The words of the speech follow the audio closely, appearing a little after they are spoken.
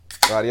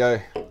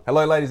Rightio.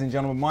 Hello, ladies and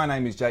gentlemen. My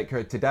name is Jake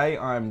Kerr. Today,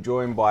 I'm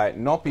joined by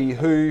Noppy,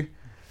 who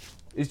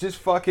is just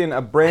fucking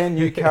a brand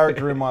new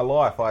character in my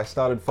life. I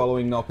started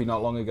following Noppy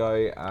not long ago.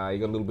 He got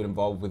a little bit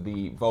involved with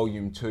the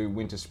Volume 2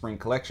 Winter Spring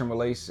Collection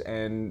release,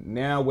 and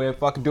now we're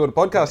fucking doing a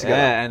podcast together.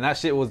 Yeah, and that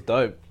shit was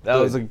dope. That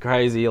was a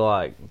crazy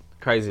launch.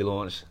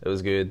 It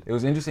was good. It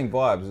was interesting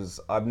vibes.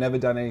 I've never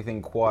done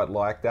anything quite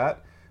like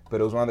that,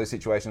 but it was one of those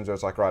situations where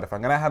it's like, right, if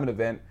I'm going to have an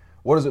event,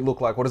 what does it look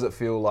like? What does it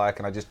feel like?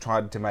 And I just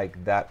tried to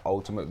make that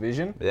ultimate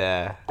vision.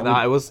 Yeah. No,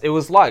 it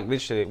was like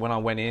literally when I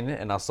went in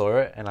and I saw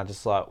it and I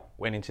just like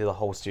went into the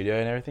whole studio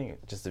and everything,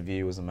 just the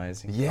view was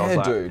amazing. Yeah,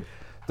 like, dude.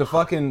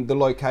 The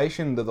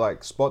location, the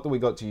like spot that we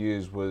got to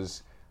use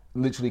was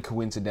literally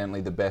coincidentally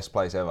the best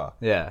place ever.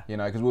 Yeah. You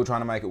know, because we were trying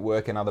to make it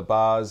work in other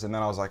bars, and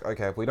then I was like,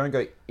 okay, if we don't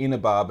go in a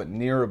bar but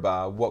near a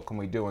bar, what can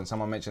we do? And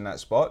someone mentioned that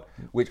spot,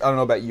 which I don't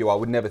know about you, I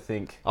would never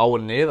think I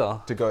wouldn't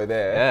either. to go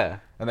there. Yeah.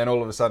 And then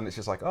all of a sudden it's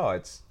just like, oh,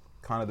 it's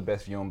kind of the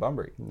best view on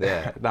Bunbury.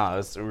 Yeah. No,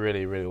 it's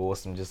really, really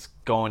awesome. Just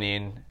going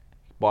in,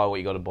 buy what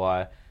you got to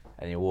buy,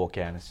 and you walk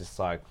out and it's just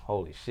like,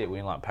 holy shit, we're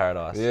in like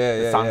paradise.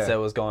 The sunset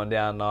was going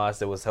down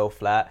nice. It was hell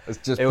flat. It was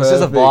just a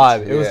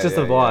vibe. It was just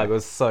a vibe. Yeah. It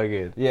was so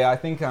good. Yeah, I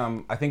think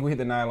we hit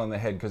the nail on the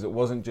head, because it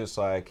wasn't just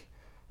like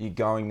you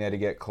going there to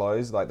get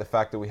clothes. Like the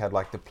fact that we had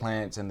like the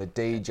plants and the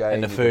DJ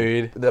And the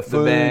food, the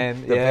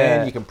band,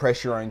 yeah. You can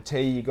press your own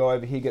tea. You go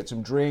over here, get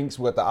some drinks.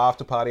 We got the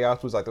after party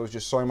afterwards. Like there was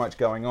just so much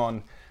going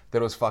on that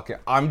it was fucking.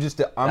 I'm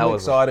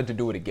excited to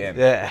do it again.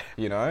 Yeah.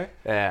 You know.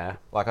 Yeah.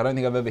 Like I don't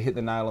think I've ever hit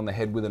the nail on the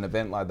head with an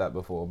event like that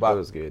before. But it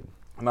was good.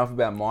 Enough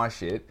about my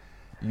shit.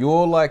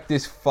 You're like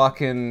this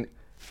fucking.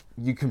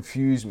 You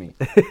confuse me.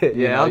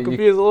 Yeah, I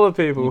confuse a lot of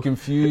people. You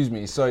confuse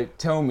me. So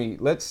tell me,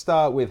 let's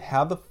start with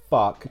how the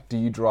fuck do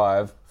you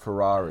drive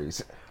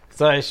Ferraris?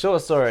 So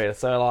short story.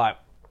 So like,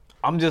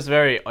 I'm just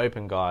very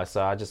open guy.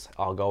 So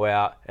I'll go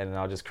out and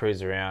I'll just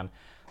cruise around.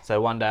 So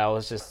one day I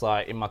was just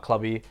like in my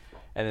clubby,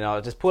 and then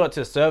I just pulled up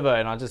to a servo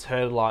and I just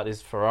heard like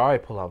this Ferrari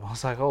pull up. I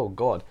was like, oh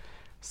God.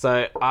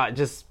 So I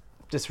just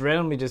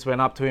randomly just went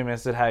up to him and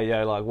said, hey,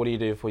 yo, like, what do you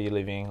do for your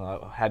living?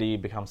 Like, how do you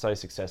become so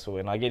successful?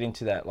 And I get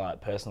into that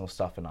like personal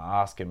stuff and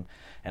I ask him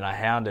and I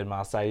hound him.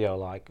 I say, yo,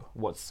 like,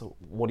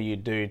 what do you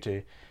do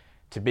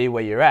to be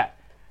where you're at?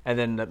 And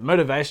then the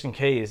motivation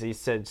key is he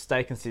said,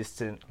 stay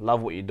consistent,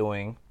 love what you're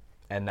doing,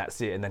 and that's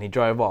it. And then he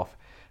drove off.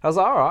 I was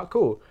like, all right,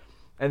 cool.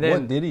 And then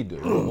What did he do?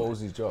 What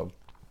was his job?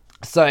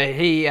 So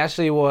he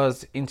actually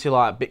was into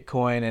like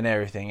Bitcoin and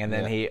everything, and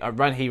then he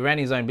ran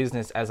his own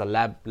business as a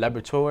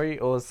laboratory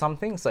or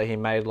something. So he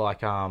made like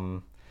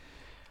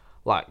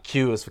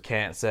cures for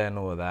cancer and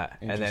all of that,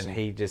 and then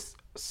he just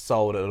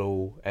sold it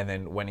all, and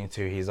then went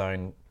into his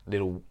own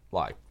little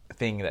like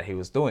thing that he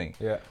was doing.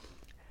 Yeah.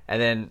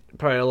 And then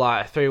probably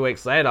like 3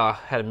 weeks later, I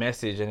had a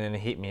message, and then he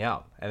hit me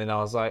up, and then I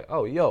was like,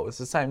 oh yo, it's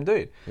the same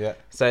dude. Yeah.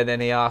 So then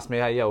he asked me,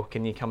 hey yo,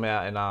 can you come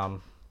out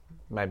and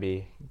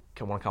maybe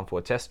want to come for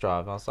a test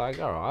drive? I was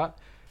like, all right.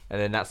 And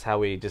then that's how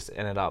we just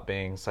ended up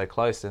being so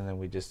close, and then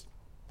we just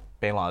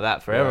been like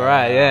that forever,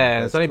 right? Yeah,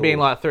 and it's only been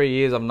like 3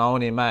 years I've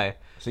known him, eh?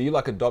 So you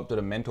like adopted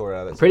a mentor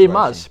out of that Pretty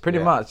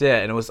situation? much, yeah.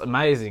 And it was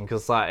amazing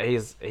because like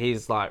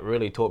he's like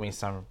really taught me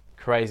some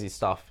crazy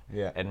stuff,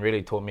 and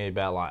really taught me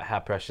about like how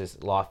precious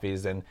life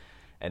is and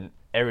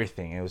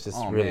everything. It was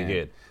just really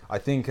good. I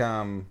think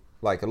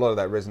like a lot of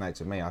that resonates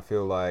with me. I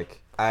feel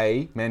like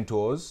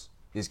mentors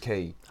is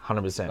key.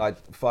 100%.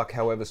 Like, fuck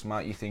however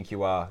smart you think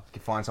you are.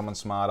 Find someone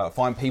smarter.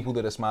 Find people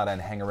that are smarter and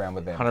hang around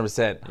with them.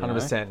 100%.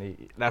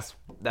 100%.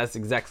 That's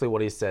exactly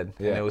what he said.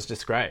 Yeah. And it was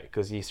just great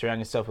because you surround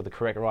yourself with the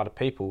correct right of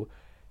people,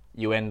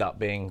 you end up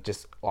being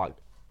just like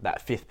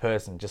that fifth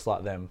person, just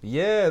like them.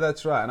 Yeah,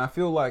 that's right. And I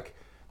feel like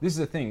this is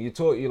the thing. You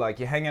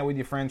hang out with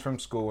your friends from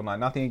school, and like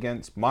nothing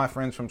against my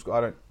friends from school.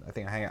 I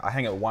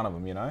hang out with one of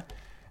them, you know?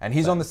 And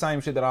he's on the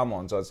same shit that I'm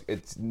on, so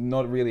it's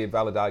not really a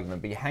valid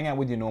argument. But you hang out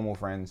with your normal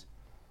friends,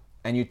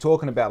 and you're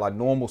talking about like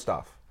normal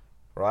stuff,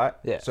 right?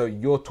 Yeah. So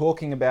you're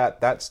talking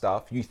about that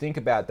stuff, you think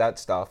about that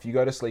stuff, you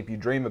go to sleep, you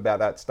dream about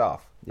that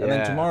stuff. Yeah. And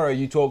then tomorrow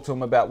you talk to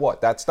them about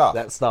what? That stuff.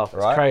 That stuff,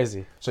 right? It's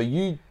crazy. So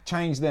you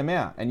change them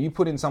out, and you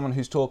put in someone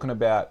who's talking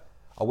about,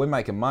 oh, we're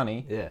making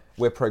money,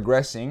 we're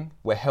progressing,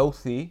 we're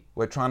healthy,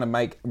 we're trying to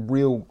make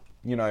real,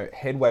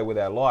 headway with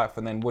our life.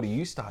 And then what do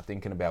you start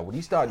thinking about? What do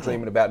you start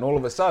dreaming about? And all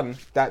of a sudden,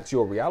 that's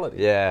your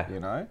reality.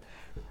 Yeah.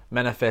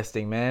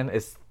 Manifesting, man,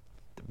 it's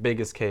the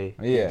biggest key.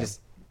 Yeah.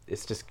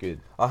 It's just good.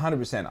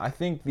 100%. I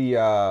think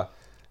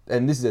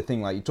and this is the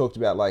thing, like you talked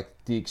about like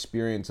the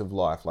experience of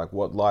life, like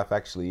what life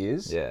actually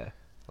is. Yeah.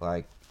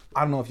 Like,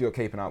 I don't know if you're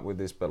keeping up with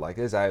this, but like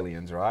there's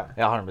aliens, right?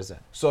 Yeah, 100%.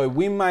 So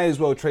we may as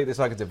well treat this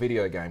like it's a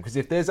video game, because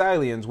if there's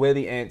aliens, we're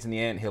the ants in the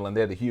anthill and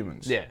they're the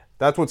humans. Yeah.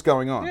 That's what's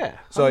going on. Yeah,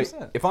 100%.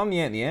 So if I'm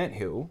the ant in the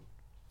anthill,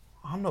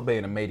 I'm not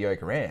being a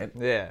mediocre ant.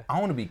 Yeah. I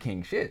want to be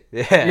king shit.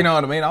 Yeah. You know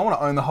what I mean? I want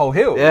to own the whole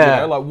hill.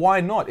 Yeah. Like, why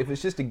not? If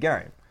it's just a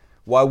game,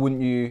 why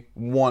wouldn't you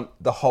want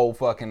the whole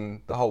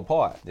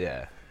pie?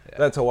 Yeah.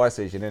 That's how I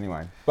see it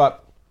anyway.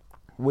 But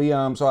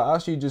so I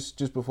asked you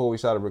just before we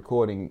started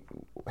recording,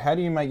 how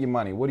do you make your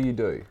money? What do you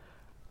do?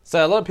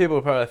 So a lot of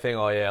people probably think,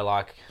 oh yeah,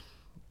 like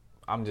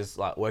I'm just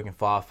like working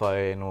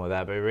FIFO and all of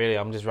that, but really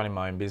I'm just running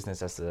my own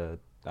business as a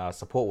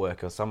support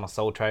worker. So I'm a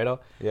sole trader.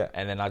 Yeah.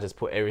 And then I just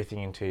put everything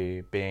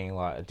into being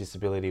like a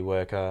disability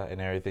worker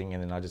and everything.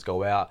 And then I just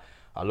go out,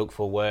 I look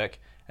for work,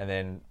 and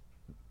then,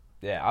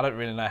 yeah, I don't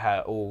really know how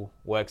it all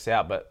works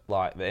out, but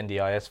like the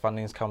NDIS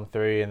fundings come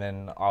through and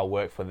then I'll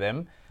work for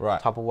them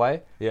type of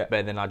way. Yeah.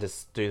 But then I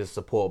just do the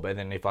support. But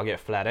then if I get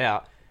flat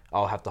out,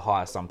 I'll have to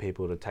hire some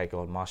people to take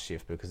on my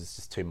shift because it's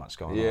just too much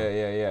going on.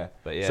 Yeah.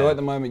 But yeah. So at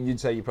the moment, you'd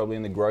say you're probably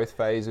in the growth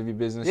phase of your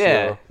business?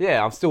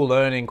 Yeah, I'm still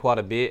learning quite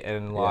a bit,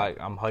 and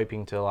like I'm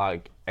hoping to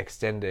like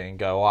extend it and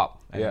go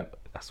up. And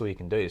that's all you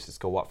can do is just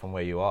go up from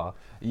where you are.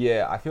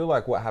 Yeah, I feel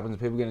like what happens,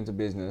 people get into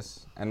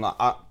business, and like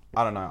I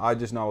don't know, I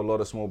just know a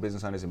lot of small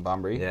business owners in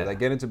Bunbury. Yeah. They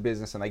get into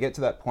business and they get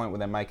to that point where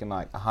they're making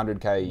like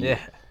 100K a year,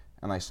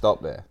 and they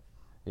stop there,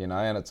 you know,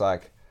 and it's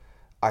like,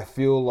 I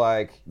feel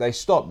like they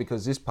stop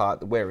because this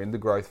part that we're in, the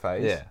growth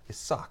phase, it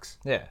sucks.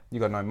 Yeah. You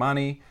got no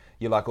money.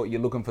 You're like,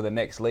 you're looking for the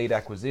next lead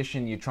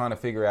acquisition. You're trying to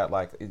figure out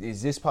like,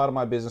 is this part of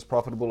my business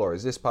profitable, or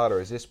is this part, or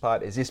is this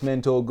part? Is this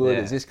mentor good?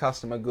 Is this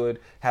customer good?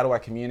 How do I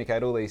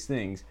communicate all these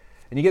things?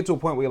 And you get to a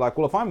point where you're like,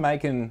 well, if I'm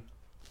making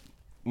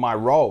my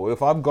role,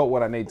 if I've got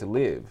what I need to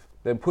live,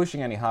 then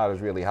pushing any harder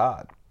is really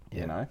hard,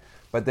 you know?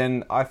 But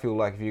then I feel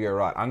like if you go,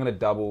 right, I'm going to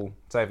double,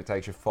 say if it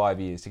takes you 5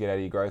 years to get out of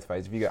your growth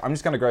phase, if you go, I'm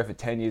just going to grow for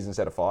 10 years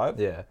instead of 5.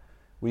 Yeah.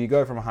 Well, you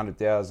go from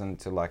 100,000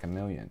 to like 1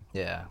 million.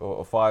 Yeah.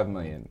 Or 5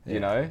 million, you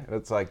know?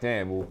 It's like,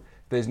 damn, well,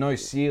 if there's no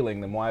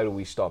ceiling, then why do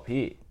we stop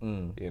here,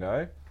 you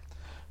know?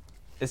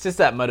 It's just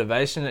that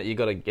motivation that you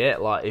got to get.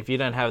 Like, if you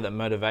don't have that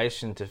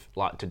motivation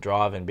to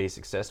drive and be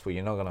successful,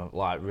 you're not going to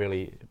like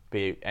really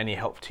be any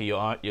help to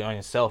your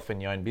own self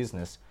and your own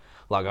business.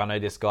 Like, I know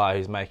this guy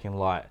who's making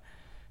like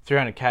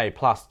 300K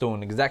plus doing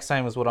the exact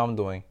same as what I'm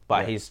doing,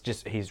 but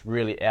he's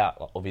really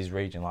out of his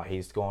region. Like,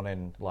 he's gone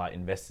and like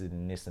invested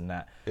in this and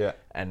that. Yeah.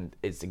 And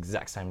it's the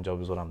exact same job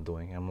as what I'm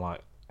doing. I'm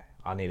like,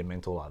 I need a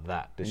mentor like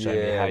that to show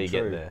me how you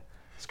get there.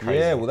 It's crazy.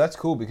 Yeah, well, that's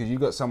cool because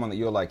you've got someone that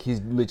you're like,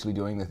 he's literally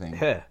doing the thing.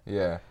 Yeah.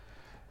 Yeah.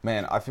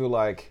 Man, I feel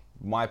like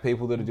my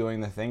people that are doing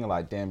the thing are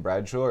like Dan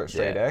Bradshaw at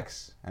Straight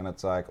X, and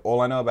it's like,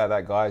 all I know about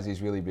that guy is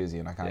he's really busy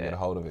and I can't get a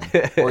hold of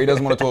him. Or he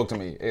doesn't want to talk to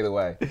me, either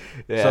way.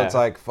 So it's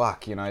like,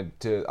 fuck, you know,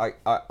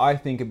 I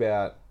think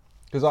about,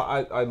 because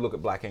I look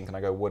at Black Ink and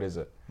I go, what is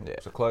it? Yeah.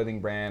 It's a clothing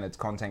brand, it's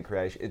content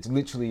creation, it's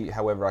literally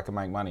however I can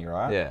make money,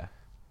 right? Yeah.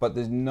 But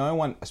there's no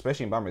one,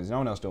 especially in Bunbury, there's no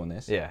one else doing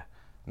this. Yeah.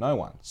 No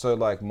one. So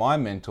like my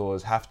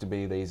mentors have to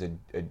be these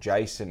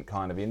adjacent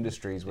kind of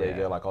industries where you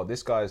go like, oh,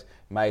 this guy's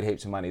made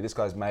heaps of money. This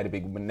guy's made a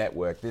big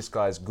network. This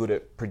guy's good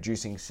at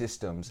producing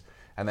systems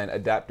and then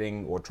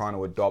adapting or trying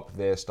to adopt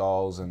their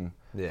styles and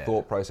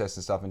thought process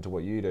and stuff into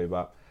what you do.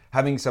 But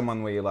having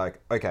someone where you're like,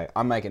 okay,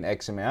 I'm making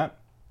X amount.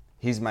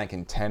 He's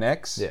making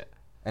 10X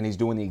and he's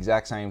doing the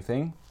exact same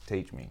thing.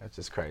 Teach me. That's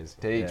just crazy.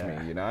 Teach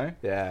me, you know?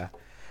 Yeah.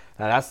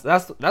 Now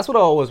that's what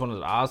I always wanted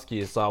to ask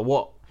you. So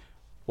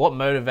what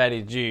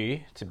motivated you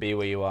to be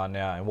where you are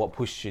now, and what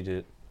pushed you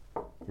to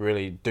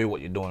really do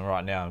what you're doing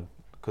right now?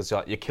 Because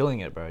you're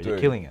killing it, bro. You're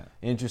killing it.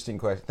 Interesting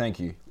question. Thank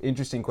you.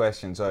 Interesting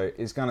question. So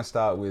it's going to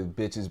start with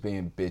bitches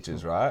being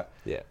bitches, right?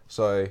 Yeah.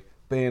 So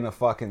being a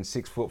fucking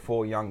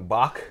 6'4" young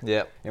buck.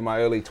 Yeah. In my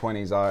early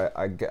 20s,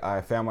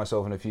 I found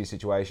myself in a few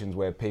situations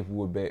where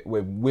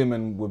where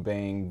women were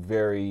being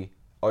very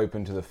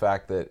open to the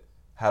fact that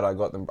had I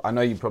got them, I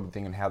know you're probably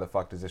thinking, how the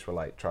fuck does this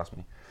relate? Trust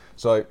me.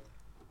 So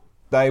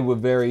they were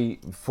very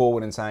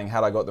forward in saying,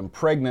 had I got them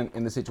pregnant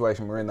in the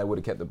situation we're in, they would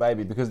have kept the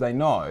baby because they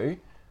know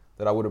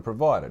that I would have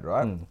provided,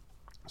 right?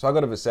 So I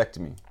got a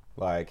vasectomy,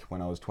 like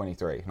when I was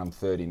 23, and I'm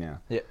 30 now.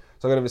 Yeah.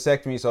 So I got a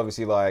vasectomy, so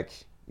obviously like,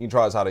 you can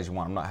try as hard as you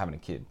want, I'm not having a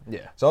kid.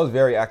 Yeah. So I was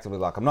very actively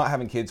like, I'm not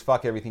having kids,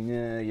 fuck everything,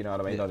 you know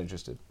what I mean, not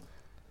interested.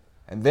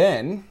 And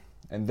then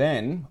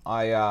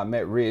I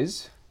met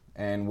Riz,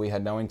 and we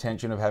had no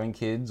intention of having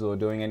kids or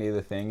doing any of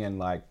the thing, and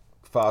like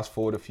fast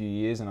forward a few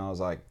years, and I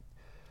was like,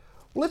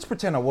 well, let's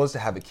pretend I was to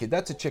have a kid.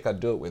 That's a chick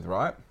I'd do it with,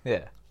 right?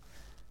 Yeah.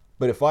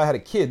 But if I had a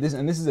kid, this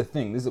is the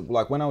thing. This is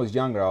like when I was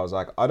younger, I was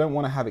like, I don't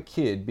want to have a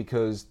kid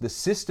because the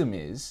system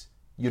is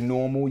you're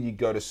normal, you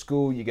go to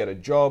school, you get a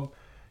job,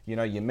 you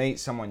know, you meet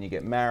someone, you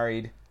get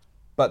married.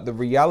 But the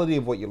reality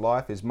of what your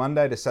life is,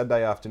 Monday to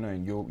Saturday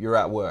afternoon, you're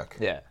at work.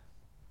 Yeah.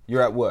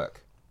 You're at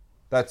work.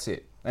 That's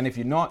it. And if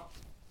you're not,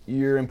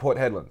 you're in Port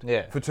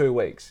Hedland for 2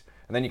 weeks.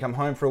 And then you come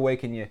home for a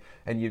week and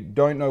you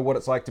don't know what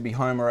it's like to be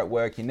home or at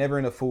work. You're never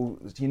in a full,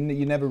 you're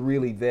never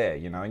really there,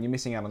 you know, and you're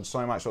missing out on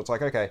so much. So it's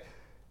like, okay,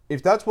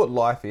 if that's what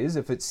life is,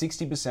 if it's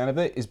 60% of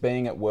it is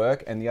being at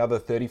work and the other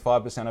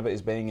 35% of it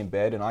is being in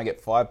bed and I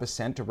get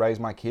 5% to raise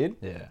my kid,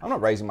 I'm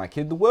not raising my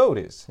kid, the world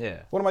is.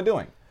 Yeah. What am I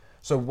doing?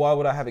 So why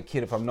would I have a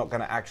kid if I'm not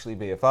going to actually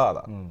be a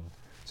father?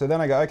 So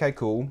then I go, okay,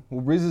 cool. Well,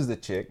 Riz is the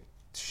chick.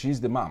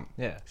 She's the mum.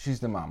 Yeah. She's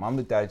the mum. I'm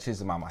the dad. She's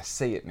the mum. I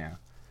see it now.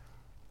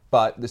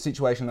 But the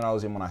situation that I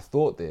was in when I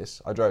thought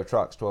this, I drove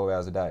trucks 12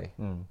 hours a day.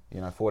 You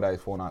know, 4 days,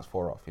 4 nights,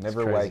 4 off. You're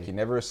never awake, you're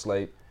never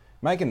asleep.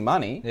 Making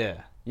money. Yeah.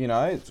 You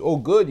know, it's all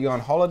good. You're on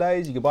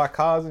holidays, you can buy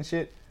cars and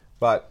shit.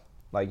 But,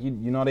 like, you're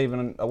not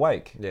even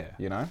awake. Yeah.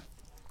 You know?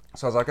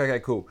 So I was like, okay,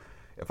 cool.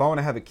 if I want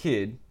to have a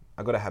kid,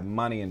 I got to have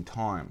money and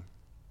time,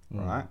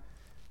 right?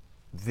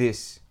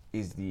 This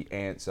is the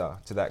answer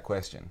to that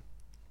question.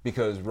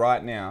 Because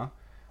right now,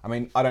 I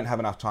mean, I don't have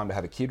enough time to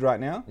have a kid right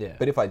now. Yeah.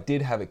 But if I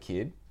did have a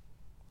kid,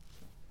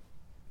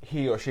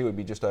 he or she would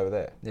be just over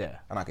there. Yeah.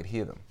 And I could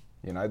hear them.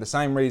 You know, the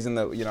same reason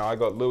that, you know, I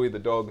got Louie the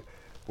dog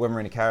when we were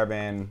in a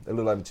caravan a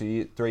little over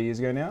 3 years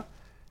ago now.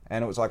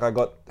 And it was like I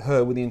got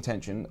her with the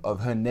intention of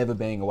her never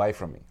being away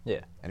from me.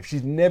 Yeah. And if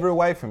she's never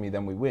away from me,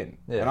 then we win.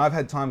 Yeah. And I've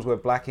had times where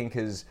Black Ink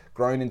has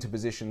grown into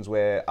positions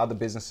where other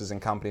businesses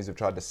and companies have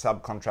tried to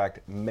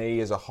subcontract me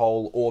as a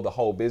whole or the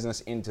whole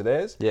business into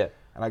theirs. Yeah.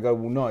 And I go,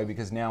 well, no,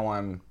 because now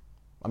I'm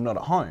not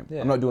at home.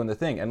 Yeah. I'm not doing the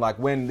thing. And like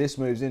when this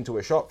moves into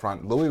a shop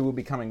front, Louis will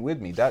be coming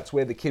with me. That's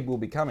where the kid will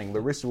be coming.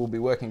 Larissa will be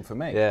working for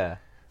me. Yeah.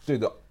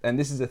 Dude, and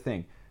this is the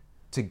thing.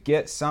 To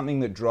get something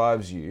that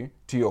drives you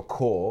to your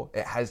core,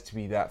 it has to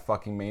be that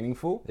fucking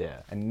meaningful. Yeah.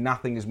 And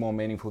nothing is more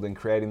meaningful than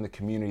creating the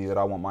community that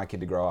I want my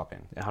kid to grow up in.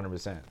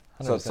 100%.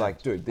 So it's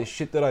like, dude, this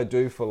shit that I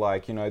do for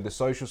like, you know, the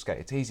social skate,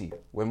 it's easy.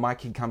 When my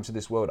kid comes to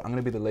this world, I'm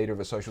going to be the leader of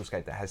a social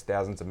skate that has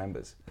thousands of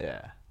members.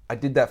 Yeah. I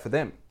did that for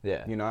them.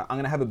 Yeah. You know, I'm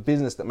going to have a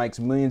business that makes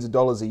millions of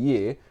dollars a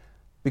year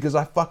because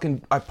I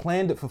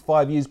planned it for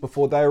 5 years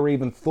before they were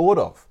even thought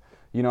of.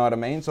 You know what I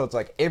mean? So it's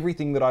like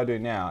everything that I do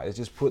now is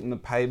just putting the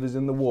pavers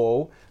in the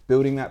wall,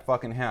 building that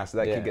fucking house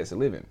that kid gets to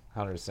live in.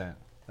 100%.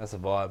 That's a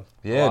vibe.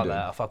 Yeah, I like dude.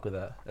 that. I fuck with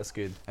that. That's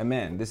good. And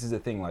man, this is the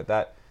thing, like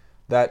that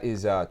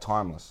is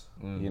timeless.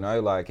 You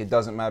know, like it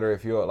doesn't matter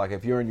if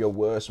you're in your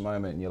worst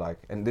moment and you're like,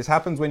 and this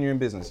happens when you're in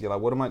business. You're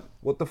like,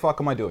 what the fuck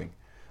am I doing?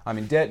 I'm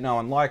in debt. No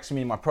one likes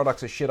me. My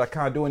products are shit. I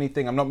can't do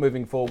anything. I'm not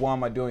moving forward. Why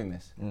am I doing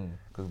this?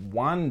 Because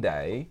one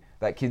day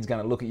that kid's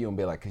going to look at you and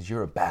be like, because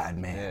you're a bad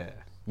man. Yeah.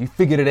 You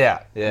figured it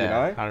out. Yeah,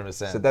 you know?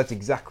 100%. So that's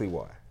exactly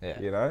why. Yeah.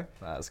 You know?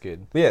 That's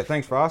good. But yeah,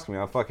 thanks for asking me.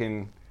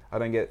 I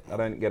don't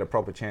get a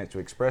proper chance to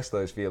express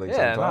those feelings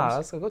Yeah,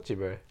 sometimes. I got you,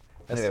 bro.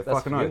 That's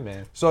fucking good, oath.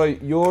 man. So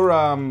your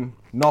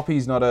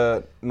Noppy's not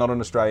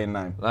an Australian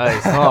name. No,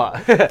 it's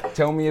not.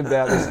 Tell me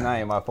about this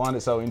name. I find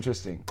it so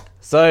interesting.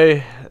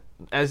 So,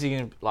 as you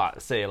can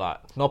see,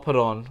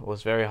 Noppadon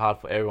was very hard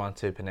for everyone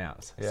to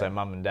pronounce. Yeah. So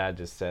mum and dad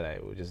just said, "Hey,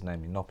 we'll just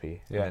name you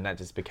Noppy," and then that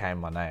just became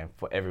my name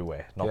for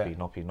everywhere. Noppy,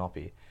 Noppy,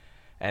 Noppy,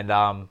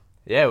 and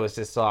it was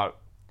just like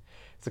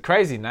it's a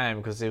crazy name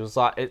because it was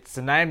like it's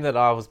a name that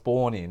I was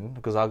born in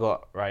because I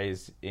got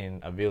raised in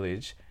a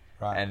village,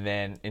 Right. and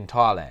then in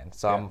Thailand.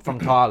 So I'm from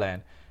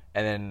Thailand,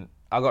 and then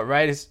I got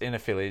raised in a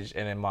village,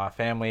 and then my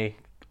family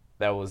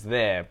that was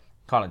there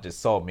kind of just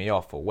sold me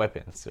off for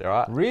weapons,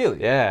 right?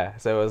 Really? Yeah.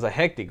 So it was a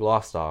hectic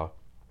lifestyle.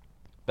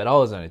 But I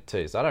was only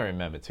 2, so I don't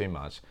remember too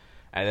much.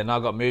 And then I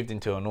got moved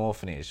into an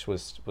orphanage,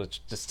 which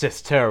was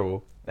just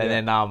terrible. And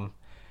then,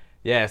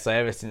 so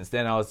ever since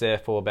then I was there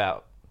for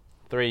about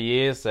 3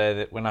 years. So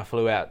that when I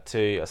flew out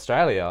to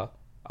Australia,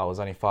 I was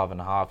only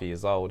 5.5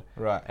 years old.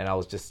 Right. And I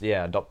was just,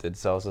 adopted.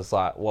 So I was just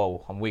like,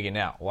 whoa, I'm wigging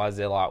out. Why is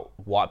there like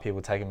white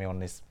people taking me on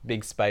this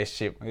big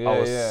spaceship? I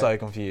was so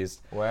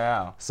confused.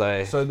 Wow.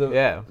 So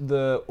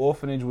the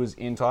orphanage was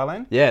in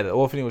Thailand? Yeah, the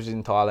orphanage was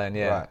in Thailand,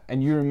 yeah. Right.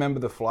 And you remember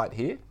the flight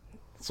here?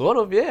 Sort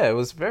of, yeah. It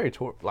was very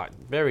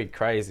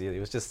crazy. It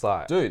was just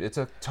like... Dude, it's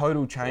a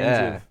total change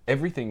of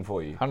everything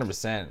for you.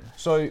 100%.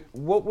 So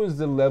what was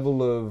the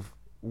level of,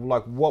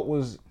 like,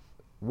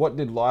 what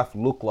did life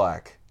look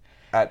like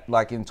at,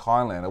 like, in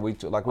Thailand? Are we,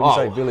 like, when you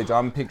say village,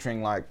 I'm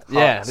picturing, like,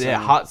 huts.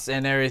 Huts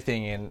and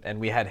everything. And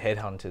we had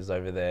headhunters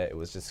over there. It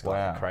was just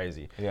like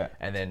crazy. Yeah.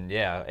 And then,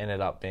 I ended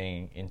up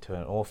being into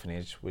an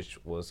orphanage, which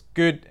was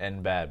good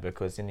and bad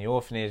because in the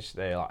orphanage,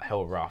 they're, like,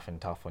 hell rough and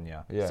tough on you.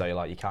 Yeah. So,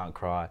 like, you can't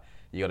cry.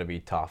 You got to be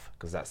tough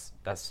because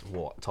that's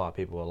what Thai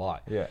people are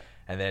like. Yeah.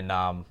 And then,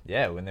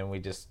 and then we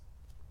just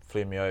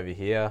flew me over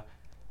here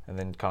and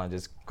then kind of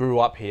just grew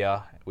up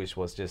here, which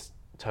was just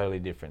totally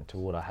different to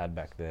what I had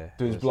back there.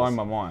 Dude, it's blowing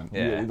my mind.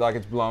 Yeah. Like,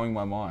 it's blowing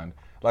my mind.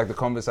 Like, the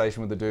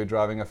conversation with the dude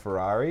driving a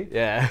Ferrari.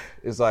 Yeah.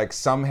 Is like,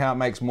 somehow it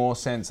makes more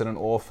sense that an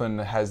orphan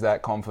has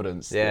that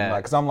confidence. Yeah.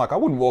 Because I'm like, I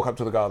wouldn't walk up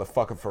to the guy with a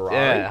fucking Ferrari.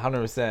 Yeah,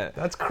 100%.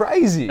 That's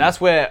crazy. That's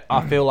where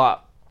I feel like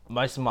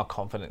most of my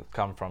confidence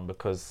come from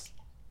because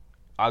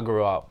I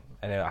grew up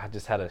and I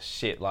just had a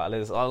shit. Like,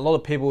 there's a lot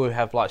of people who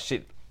have like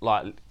shit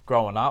like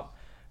growing up,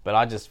 but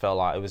I just felt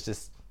like it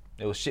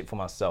was shit for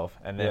myself.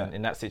 And then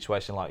in that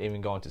situation, like even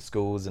going to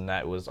schools and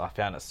I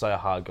found it so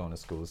hard going to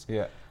schools.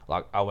 Yeah.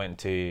 Like I went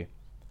to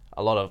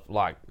a lot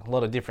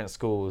of different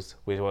schools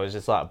which I was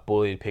just like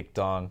bullied, picked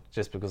on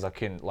just because I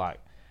couldn't like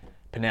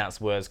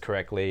pronounce words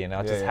correctly, and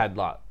I just had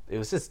like it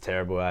was just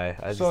terrible.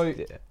 Okay,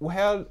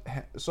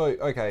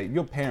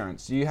 your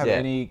parents, do you have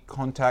any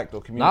contact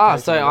or communication? Nah,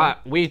 so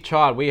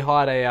we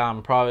hired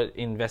a private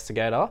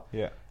investigator.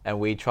 Yeah. And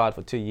we tried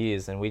for 2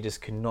 years and we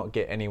just could not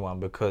get anyone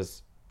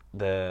because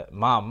my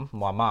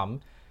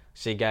mum,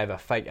 she gave a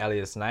fake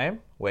alias name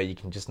where you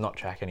can just not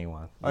track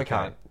anyone. You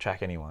can't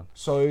track anyone.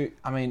 So,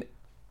 are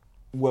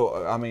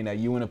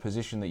you in a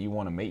position that you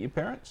want to meet your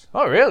parents?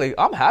 Oh, really?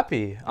 I'm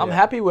happy. I'm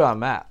happy where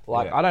I'm at.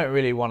 Like, I don't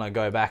really want to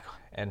go back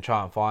and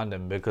try and find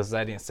them because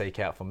they didn't seek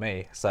out for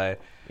me. So,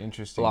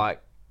 interesting.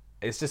 Like,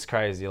 it's just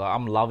crazy. Like,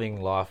 I'm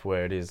loving life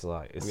where it is.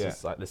 Like, it's Yeah.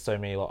 just like there's so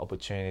many like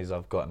opportunities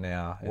I've got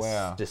now. It's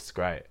Wow. just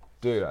great.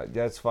 Dude,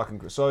 that's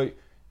fucking... So,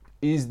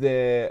 is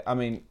there... I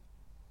mean,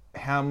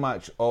 how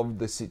much of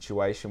the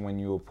situation when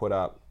you were put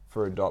up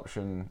for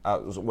adoption,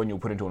 when you were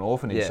put into an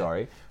orphanage, Yeah.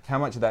 sorry, how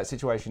much of that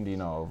situation do you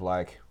know of?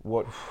 Like,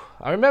 what...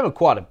 I remember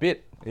quite a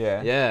bit.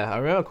 Yeah. Yeah, I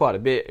remember quite a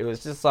bit. It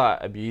was just like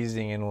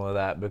abusing and all of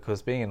that,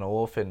 because being an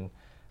orphan,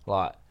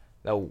 like,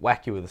 they'll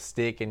whack you with a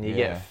stick and you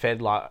Yeah. get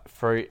fed like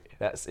fruit.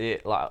 That's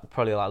it. Like,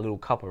 probably like a little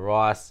cup of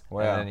rice.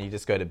 Wow. And then you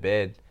just go to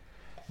bed.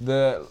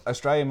 The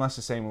Australia must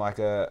have seemed like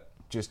a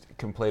just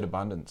complete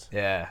abundance.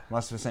 Yeah,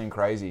 Must have seemed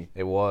crazy.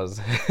 it was.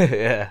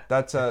 Yeah.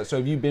 That's so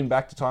have you been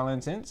back to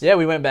Thailand since? Yeah,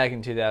 we went back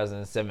in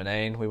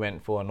 2017. We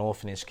went for an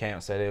orphanage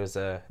camp. So there's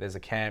a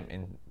camp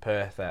in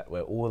Perth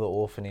where all the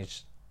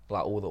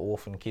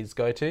orphan kids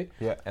go to.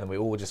 Yeah. And we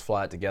all just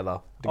fly it together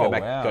to Oh,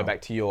 go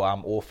back to your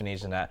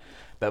orphanage and that.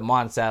 But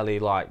mine sadly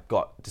like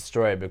got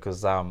destroyed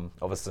because of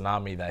a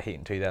tsunami that hit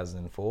in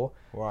 2004.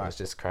 Right. It was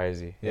just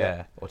crazy.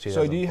 Yeah. Or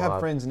So do you have 2005.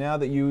 friends now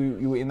that you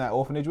were in that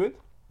orphanage with?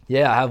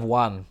 Yeah, I have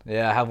one.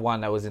 Yeah, I have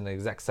one that was in the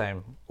exact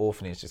same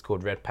orphanage. It's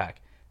called Red Pack,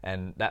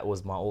 and that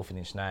was my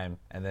orphanage name.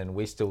 And then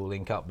we still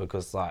link up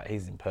because like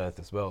he's in Perth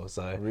as well.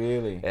 So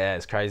Really? yeah,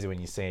 it's crazy when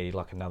you see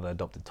like another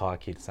adopted Thai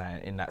kid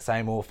saying in that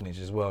same orphanage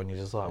as well, and you're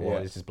just like, wow, Yeah.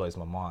 this just blows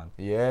my mind.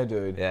 Yeah,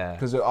 dude. Yeah.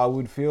 Because I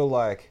would feel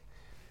like,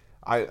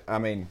 I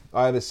mean,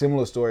 I have a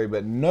similar story,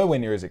 but nowhere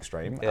near as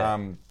extreme. Yeah.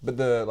 But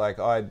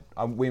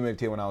we moved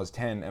here when I was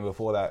 10, and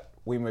before that,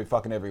 we moved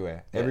fucking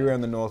everywhere. Yeah. Everywhere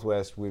in the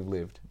Northwest, we've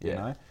lived, you Yeah.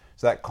 know?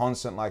 So that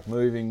constant, like,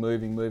 moving.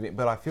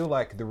 But I feel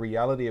like the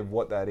reality of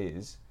what that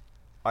is,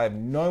 I have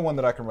no one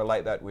that I can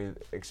relate that with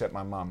except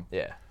my mum.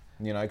 Yeah.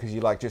 You know, because you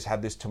like just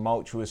have this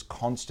tumultuous,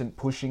 constant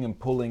pushing and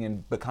pulling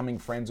and becoming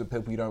friends with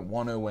people you don't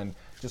want to, and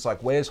just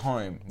like, where's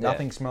home? Yeah.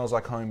 Nothing smells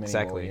like home anymore,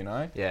 Exactly. you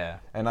know? Yeah.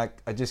 And I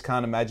just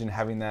can't imagine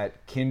having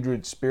that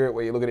kindred spirit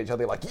where you look at each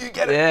other like, you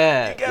get it,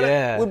 Yeah, you get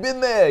yeah. it, we've been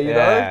there, you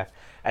know?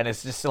 And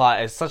it's just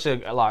like, it's such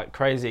a like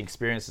crazy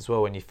experience as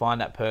well when you find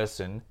that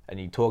person and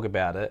you talk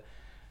about it.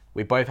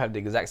 We both have the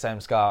exact same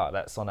scar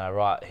that's on our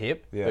right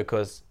hip, Yeah.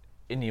 because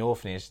in the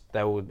orphanage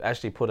they would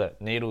actually put a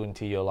needle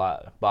into your like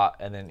butt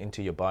and then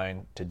into your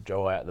bone to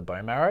draw out the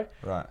bone marrow,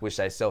 Right. which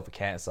they sell for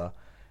cancer,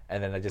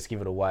 and then they just give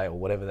it away or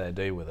whatever they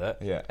do with it.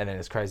 Yeah. And then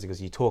it's crazy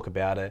because you talk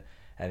about it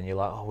and you're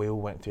like, oh, we all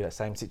went through that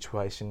same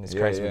situation. It's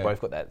Yeah, crazy. yeah. We both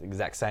got that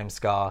exact same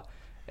scar.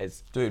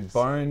 It's Dude,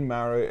 bone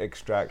marrow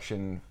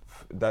extraction,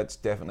 that's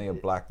definitely a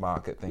black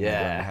market thing.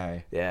 Yeah, Again,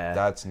 hey? yeah.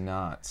 That's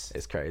nuts.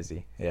 it's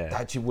crazy. Yeah.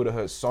 That would have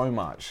hurt so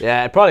much.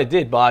 Yeah, it probably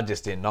did, but I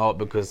just didn't know it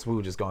because we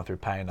were just going through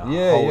pain the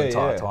whole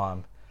entire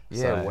time.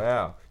 Yeah, So-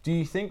 wow. Do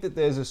you think that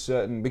there's a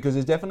certain, because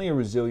there's definitely a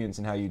resilience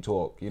in how you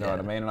talk, you know Yeah. what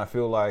I mean? And I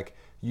feel like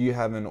you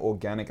have an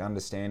organic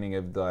understanding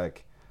of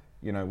like,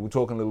 you know, we were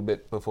talking a little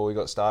bit before we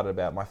got started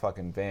about my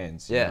fucking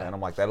Vans. you Yeah. know, and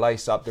I'm like, they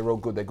lace up, they're all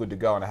good, they're good to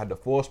go. And I had to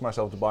force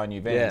myself to buy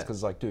new Vans Yeah. because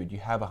it's like, dude, you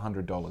have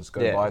 $100,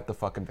 go Yeah. buy the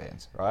fucking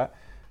Vans, right?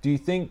 Do you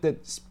think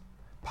that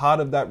part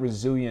of that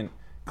resilient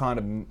kind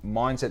of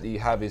mindset that you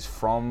have is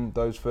from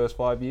those first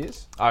 5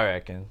 years? I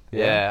reckon.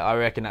 Yeah. Yeah, I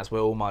reckon that's where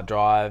all my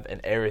drive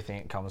and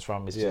everything comes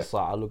from. It's Yeah. just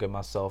like I look at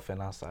myself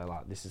and I say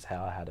like, this is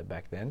how I had it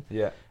back then.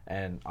 Yeah.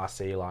 And I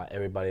see like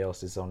everybody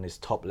else is on this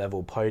top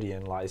level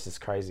podium. Like, this is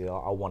crazy.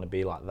 I want to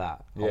be like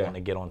that. I Yeah. want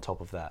to get on top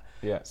of that.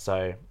 Yeah.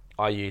 So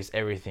I use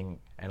everything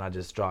and I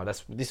just drive.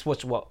 This is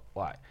what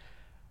like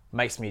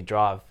makes me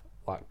drive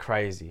like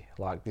crazy.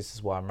 Like, this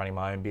is why I'm running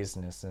my own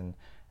business, and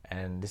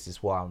this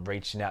is why I'm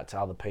reaching out to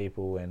other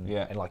people and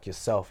Yeah. and like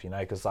yourself, you know,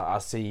 because like, I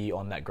see you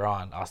on that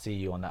grind, I see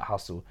you on that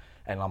hustle,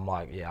 and I'm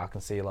like, yeah, I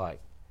can see like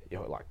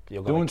you're gonna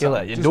Doing kill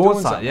something. it. You're Just doing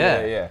something,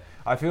 yeah. yeah.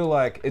 I feel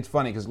like it's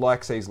funny because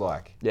like sees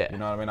like. Yeah. You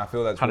know what I mean? I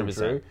feel that's really 100%.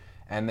 true.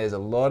 And there's a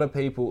lot of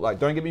people, like,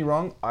 don't get me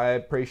wrong, I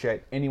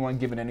appreciate anyone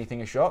giving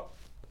anything a shot.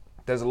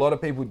 There's a lot of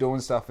people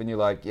doing stuff and you're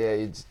like, yeah,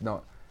 it's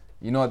not,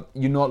 you're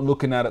not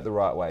looking at it the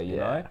right way, you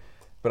know?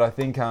 But I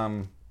think,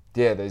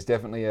 there's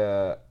definitely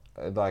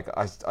like,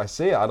 I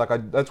see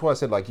it. That's why I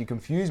said, like, you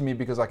confuse me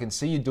because I can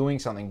see you doing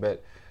something,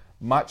 but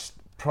much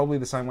probably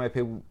the same way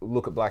people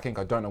look at black ink,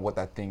 I don't know what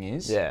that thing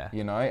is. Yeah.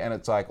 You know? And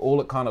it's like,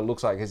 all it kind of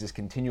looks like is this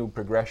continual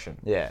progression.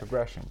 Yeah.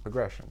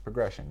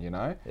 Progression, you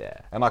know? Yeah.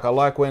 And like, I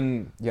like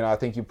when, you know, I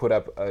think you put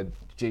up a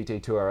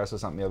GT2RS or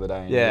something the other day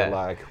and Yeah. you're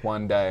like,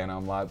 one day, and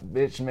I'm like,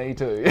 bitch, me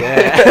too.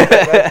 Yeah.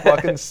 That's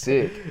fucking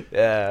sick.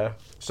 Yeah.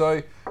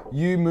 So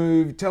you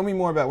moved, tell me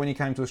more about when you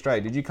came to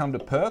Australia. Did you come to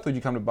Perth or did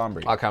you come to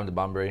Bunbury? I come to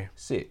Bunbury.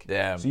 Sick.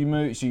 Yeah. So you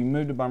moved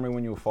to Bunbury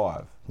when you were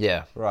 5.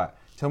 Yeah. Right.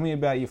 Tell me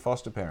about your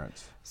foster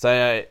parents.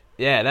 So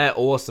yeah, they're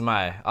awesome,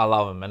 eh? I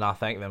love them, and I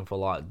thank them for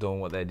like doing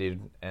what they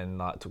did and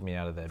like took me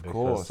out of there. Because, Of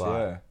course, like,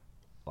 yeah.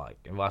 Like,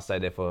 if I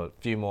stayed there for a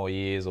few more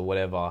years or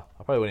whatever,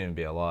 I probably wouldn't even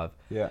be alive.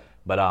 Yeah.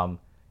 But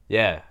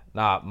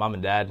mum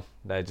and dad,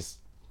 they're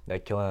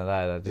killing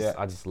it.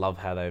 I just love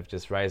how they've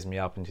just raised me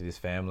up into this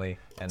family,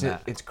 and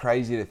It's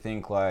crazy to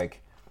think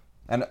like,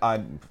 and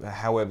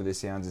however this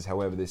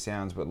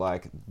sounds, but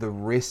like the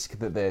risk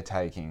that they're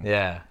taking.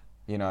 yeah,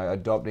 You know,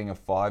 adopting a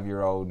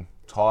 5-year-old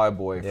tire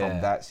boy Yeah.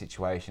 from that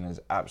situation is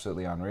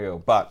absolutely unreal.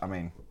 But I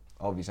mean,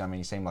 obviously,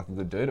 you seem like a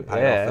good dude. It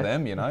paid off for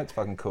them, it's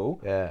fucking cool.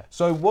 Yeah.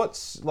 So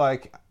what's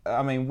like,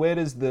 where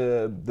does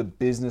the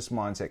business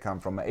mindset come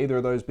from? Are either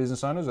of those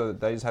business owners, or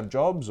they just have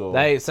jobs, or?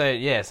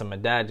 So my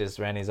dad just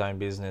ran his own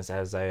business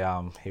as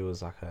he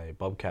was like a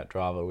bobcat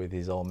driver with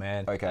his old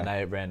man. Okay. And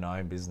they ran their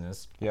own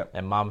business. Yep.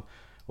 And mum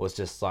was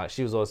just like,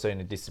 she was also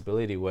in a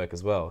disability work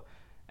as well.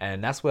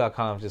 And that's where I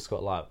kind of just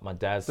got like my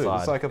dad's Dude, side.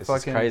 it's like a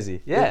fucking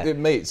crazy. Yeah. It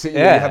meets. You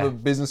Yeah. have a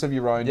business of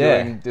your own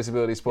Yeah. doing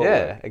disability sport.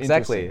 Yeah, work.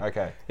 exactly.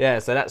 Interesting. Okay. Yeah,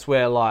 so that's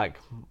where like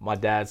my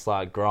dad's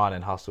like grind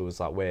and hustle was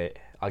like where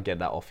I get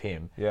that off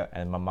him. Yeah.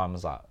 And my mum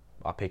was like,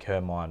 I pick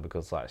her mind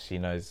because like she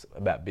knows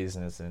about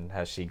business and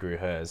how she grew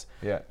hers.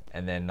 Yeah.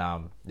 And then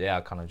I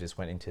kind of just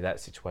went into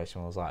that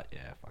situation. I was like,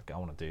 yeah, fuck, I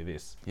want to do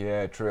this.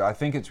 Yeah, true. I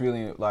think it's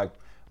really like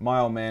my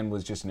old man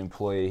was just an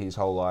employee his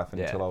whole life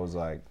until Yeah. I was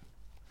like,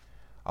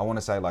 I want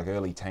to say like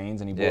early teens,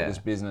 and he bought Yeah. this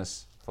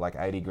business for like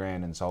 80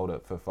 grand and sold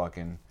it for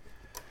fucking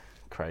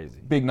Crazy.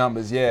 big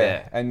numbers. Yeah.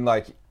 Yeah. And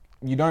like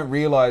you don't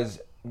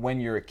realize when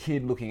you're a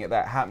kid looking at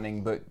that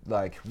happening, but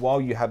like while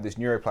you have this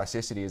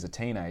neuroplasticity as a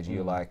teenager,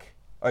 you're like,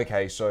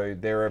 okay, so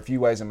there are a few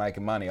ways of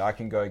making money. I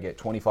can go get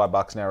 25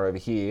 bucks an hour over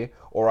here,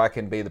 or I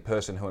can be the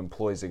person who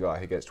employs the guy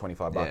who gets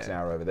 25 bucks an Yeah.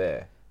 hour over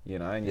there,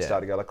 and you Yeah.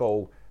 start to go like,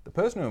 oh, the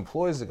person who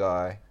employs the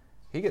guy,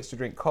 he gets to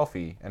drink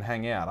coffee and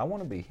hang out. I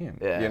want to be him,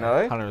 Yeah.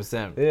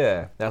 100%.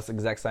 Yeah. That's the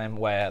exact same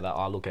way that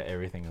I look at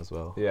everything as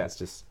well. Yeah. It's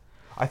just,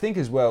 I think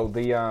as well,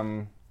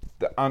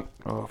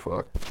 oh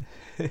fuck,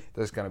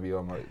 that's going to be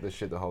on this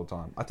shit the whole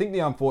time. I think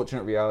the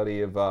unfortunate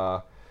reality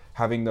of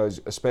having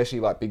those, especially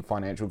like big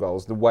financial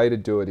goals, the way to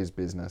do it is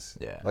business.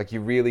 Yeah. Like you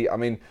really,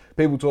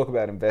 people talk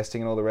about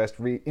investing and all the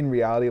rest. In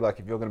reality, like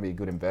if you're going to be a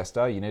good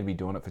investor, you need to be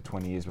doing it for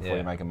 20 years before Yeah.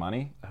 you're making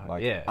money.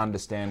 Like yeah.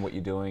 understand what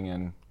you're doing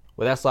and...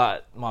 well, that's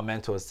like my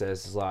mentor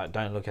says, is like,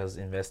 don't look at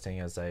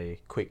investing as a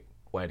quick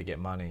way to get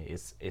money.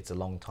 It's a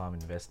long time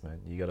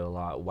investment. You got to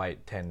like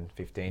wait 10,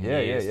 15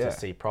 years to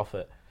see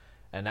profit.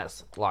 And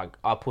that's like,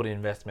 I put in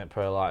investment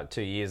per like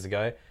 2 years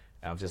ago,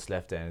 and I've just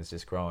left it and it's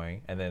just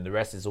growing. And then the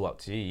rest is all up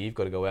to you. You've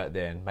got to go out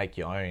there and make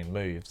your own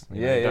moves.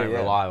 Don't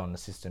rely on the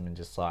system and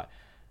just like,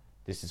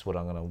 this is what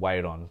I'm going to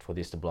wait on for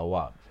this to blow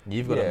up.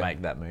 You've got to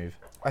make that move.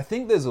 I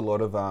think there's a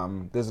lot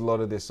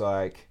of this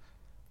like,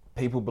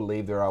 people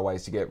believe there are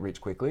ways to get rich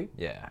quickly.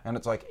 Yeah. And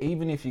it's like,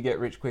 even if you get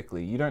rich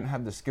quickly, you don't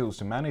have the skills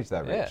to manage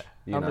that rich.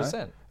 Yeah,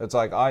 100%. It's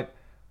like,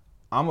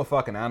 I'm a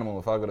fucking animal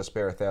if I got to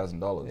spare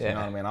 $1,000. Yeah. You know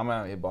what I mean? I'm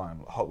out here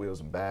buying Hot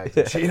Wheels and bags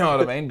and shit, you know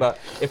what I mean? But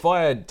if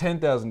I had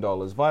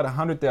 $10,000, if I had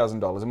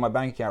 $100,000 in my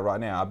bank account right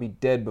now, I'd be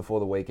dead before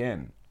the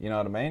weekend. You know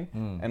what I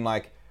mean? And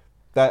like,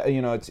 that,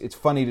 it's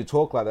funny to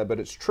talk like that, but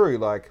it's true.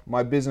 Like,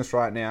 my business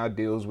right now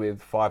deals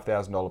with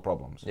 $5,000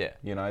 problems. Yeah.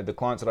 The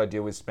clients that I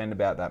deal with spend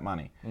about that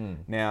money.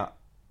 Now,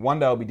 one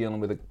day I'll be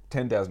dealing with a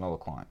 $10,000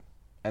 client,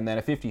 and then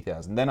a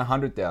 $50,000, then a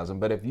 $100,000.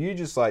 But if you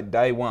just like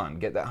day one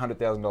get that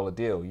 $100,000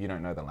 deal, you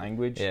don't know the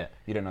language,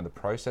 you don't know the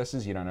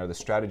processes, you don't know the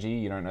strategy,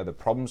 you don't know the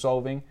problem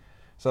solving.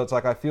 So it's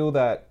like I feel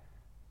that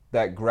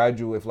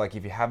gradual, if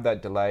you have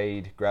that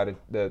delayed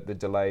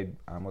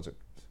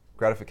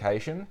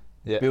gratification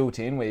built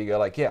in, where you go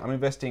like, I'm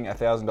investing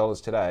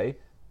 $1,000 today,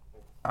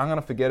 I'm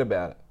gonna forget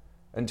about it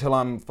until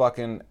I'm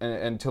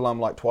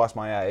like twice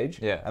my age.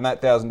 Yeah. And that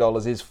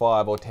 $1,000 is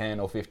 5 or 10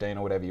 or 15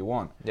 or whatever you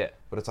want. Yeah.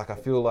 But it's like, I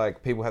feel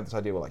like people have this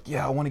idea, we're like,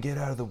 I want to get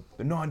out of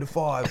the 9 to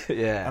 5.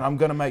 Yeah. And I'm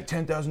going to make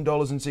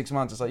 $10,000 in 6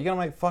 months. It's like, you're going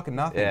to make fucking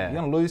nothing. Yeah.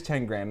 You're going to lose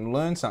 10 grand and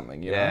learn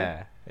something, you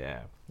know? Yeah.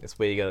 It's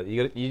where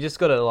you just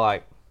got to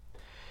like,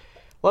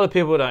 a lot of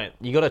people don't,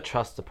 you got to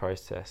trust the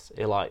process.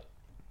 Like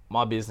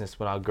my business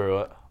when I grew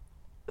it,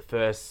 the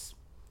first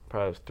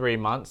probably 3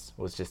 months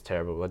was just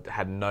terrible. I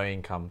had no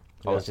income.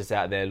 I was just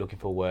out there looking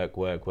for work,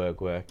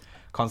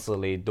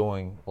 constantly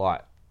doing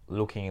like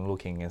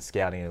looking and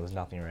scouting. There was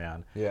nothing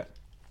around. Yeah.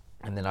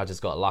 And then I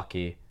just got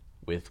lucky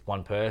with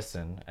one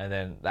person, and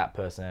then that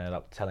person ended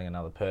up telling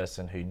another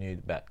person who knew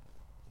about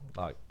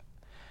like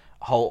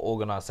a whole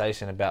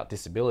organization about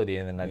disability,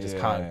 and then they just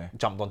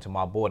jumped onto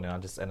my board, and I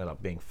just ended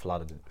up being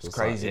flooded. It's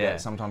crazy that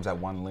sometimes that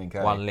one link.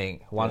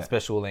 One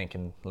special link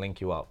can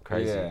link you up.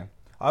 Crazy. Yeah.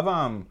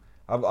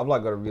 I've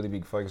like got a really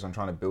big focus on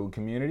trying to build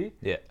community.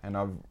 Yeah. And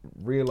I've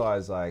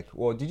realized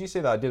did you see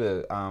that I did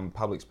a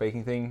public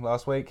speaking thing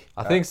last week?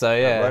 I think so,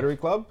 yeah. At Rotary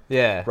Club?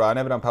 Yeah. Bro, I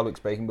never done public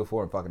speaking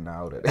before and fucking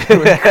nailed it. It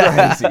was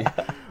crazy.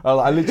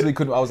 I literally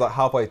couldn't, I was like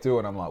halfway through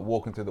and I'm like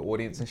walking through the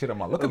audience and shit. I'm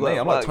like, look at me,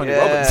 I'm like Tony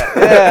Robbins.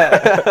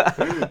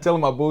 Yeah. Telling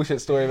my bullshit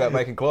story about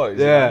making clothes.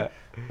 Yeah.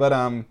 But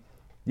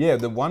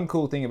the one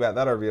cool thing about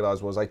that I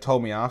realized was they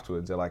told me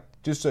afterwards, they're like,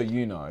 just so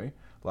you know,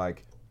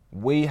 like,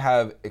 we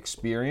have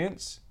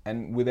experience,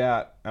 and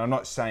I'm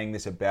not saying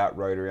this about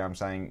Rotary, I'm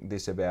saying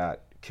this about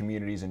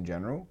communities in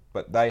general,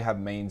 but they have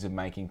means of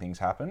making things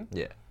happen.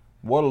 Yeah.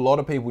 What a lot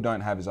of people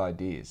don't have is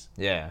ideas.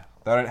 Yeah.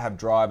 They don't have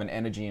drive and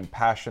energy and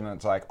passion, and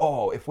it's like,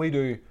 if we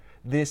do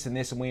this and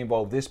this and we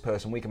involve this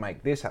person, we can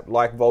make this happen.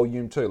 Like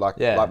Volume 2, like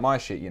my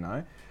shit, you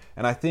know?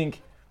 And I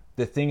think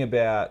the thing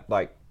about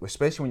like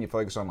especially when you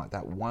focus on like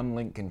that one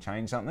link can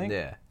change something.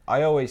 Yeah.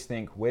 I always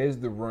think, where's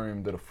the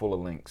room that are full of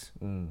links?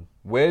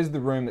 Where's the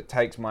room that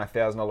takes my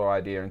 $1,000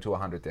 idea into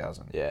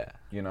 100,000? Yeah.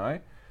 You know,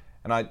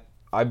 and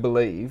I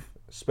believe,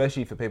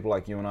 especially for people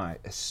like you and I,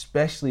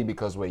 especially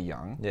because we're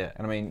young. Yeah.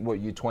 And I mean,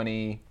 what, you're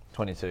 20?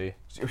 22.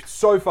 You're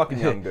so fucking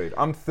young, dude.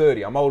 I'm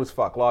 30. I'm old as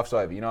fuck. Life's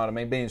over. You know what I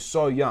mean? Being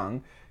so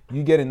young,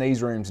 you get in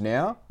these rooms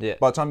now. Yeah.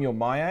 By the time you're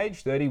my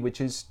age, 30, which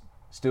is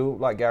still,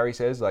 like Gary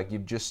says, like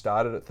you've just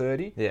started at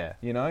 30. Yeah.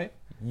 You know,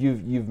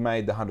 you've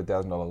made the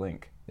 $100,000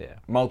 link. Yeah.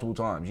 Multiple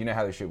times. You know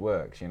how this shit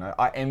works. You know,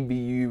 I envy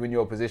you in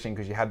your position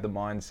because you had the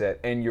mindset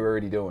and you're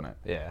already doing it.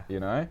 Yeah. You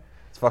know,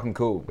 it's fucking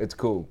cool. It's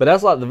cool. But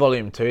that's like the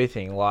volume 2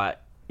 thing. Like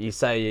you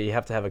say, you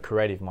have to have a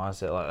creative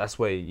mindset. Like that's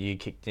where you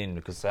kicked in,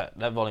 because that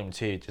volume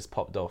 2 just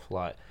popped off.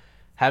 Like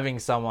having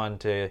someone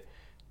to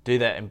do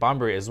that in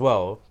Bunbury as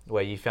well,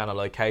 where you found a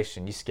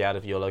location, you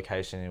scouted your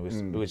location. It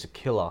was a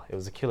killer. It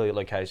was a killer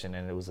location,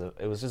 and it was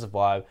just a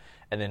vibe.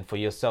 And then for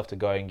yourself to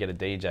go and get a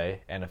DJ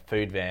and a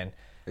food van.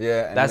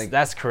 Yeah, and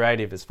that's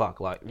creative as fuck.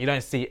 Like you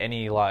don't see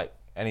any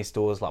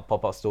stores like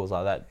pop-up stores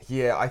like that.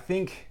 Yeah, I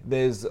think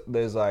there's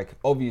like,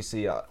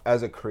 obviously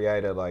as a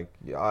creator, like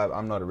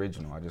I'm not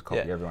original. I just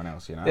copy everyone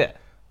else, you know. Yeah.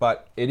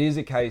 But it is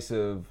a case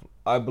of,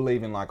 I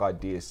believe in like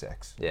idea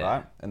sex,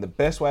 right? And the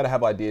best way to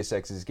have idea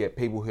sex is get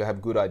people who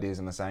have good ideas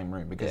in the same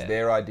room, because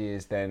their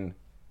ideas then,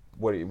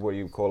 what do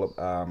you call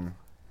it?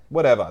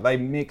 Whatever, they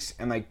mix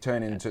and they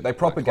turn into, they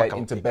propagate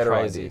into better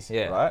ideas,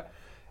 right?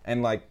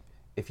 And like,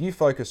 if you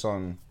focus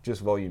on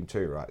just volume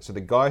 2, right? So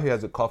the guy who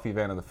has a coffee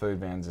van and the food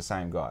van is the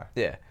same guy.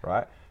 Yeah.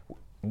 Right?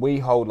 We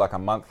hold like a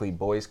monthly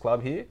boys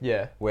club here.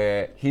 Yeah.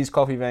 Where his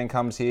coffee van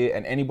comes here,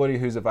 and anybody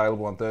who's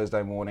available on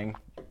Thursday morning,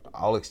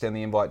 I'll extend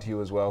the invite to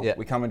you as well. Yeah.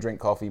 We come and drink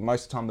coffee.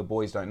 Most of the time the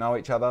boys don't know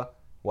each other.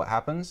 What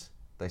happens?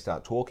 They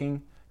start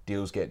talking,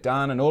 deals get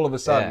done, and all of a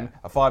sudden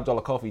a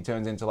 $5 coffee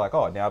turns into like,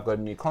 oh, now I've got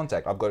a new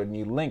contact, I've got a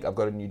new link, I've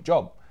got a new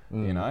job,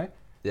 you know?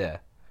 Yeah.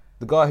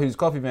 The guy whose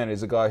coffee van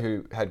is the guy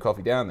who had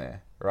coffee down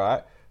there,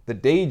 right? The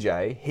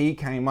DJ, he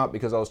came up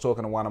because I was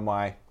talking to one of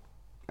my,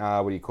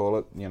 what do you call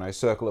it? You know,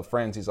 circle of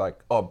friends. He's like,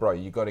 oh, bro,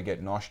 you got to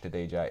get Nosh to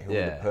DJ.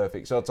 He'll be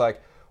perfect. So it's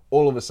like,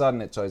 all of a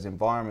sudden, it's those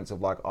environments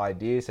of like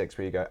idea sex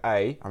where you go,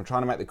 A, I'm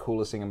trying to make the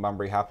coolest thing in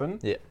Bunbury happen.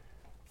 Yeah.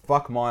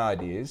 Fuck my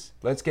ideas.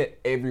 Let's get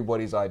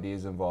everybody's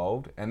ideas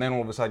involved. And then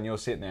all of a sudden, you're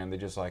sitting there and they're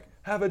just like,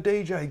 have a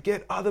DJ,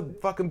 get other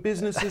fucking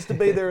businesses to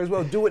be there as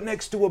well. Do it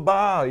next to a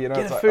bar. You know,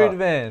 Get it's a like, food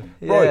van.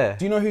 Bro, Yeah.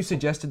 do you know who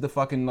suggested the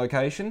fucking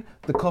location?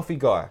 The coffee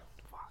guy.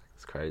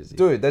 It's crazy.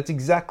 Dude, that's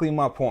exactly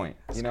my point.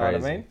 You know what I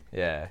mean?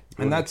 Yeah.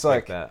 And that's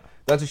like,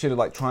 that's a shit of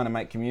like trying to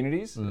make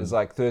communities. It's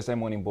like Thursday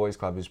morning boys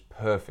club is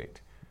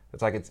perfect.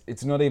 It's like,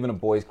 it's not even a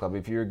boys club.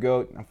 If you're a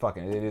girl,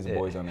 fucking, it is a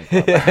boys only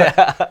club.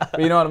 But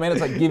you know what I mean?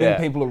 It's like giving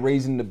people a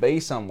reason to be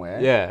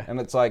somewhere. Yeah. And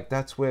it's like,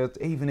 that's where,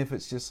 even if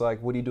it's just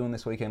like, what are you doing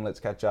this weekend? Let's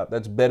catch up.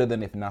 That's better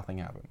than if nothing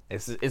happened.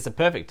 It's a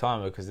perfect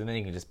time, because then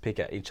you can just pick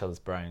at each other's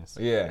brains.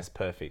 Yeah. It's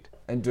perfect.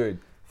 And dude,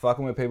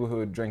 fucking with people who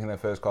are drinking their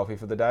first coffee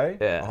for the day.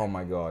 Yeah. Oh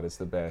my God, it's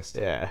the best.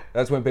 Yeah.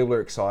 That's when people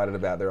are excited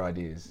about their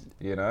ideas,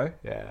 you know?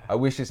 Yeah. I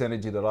wish this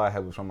energy that I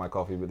had was from my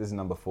coffee, but this is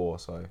number 4,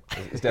 so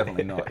it's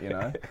definitely not, you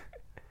know?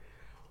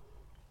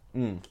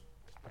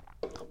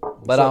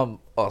 But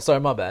oh, sorry,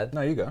 my bad.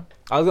 No, you go.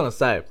 I was gonna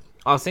say,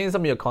 I've seen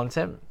some of your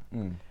content,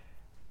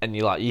 and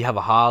you have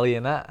a Harley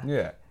and that.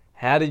 Yeah.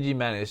 How did you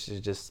manage to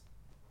just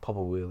pop a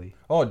wheelie?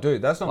 Oh,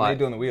 dude, that's not me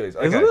doing the wheelies.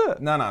 Okay. Isn't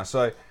it? No.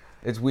 So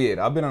it's weird.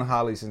 I've been on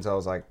Harley since I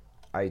was like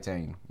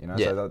 18. You know,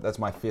 Yeah. so that's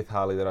my 5th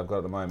Harley that I've got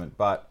at the moment.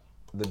 But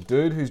the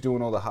dude who's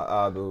doing all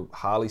the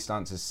Harley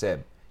stunts is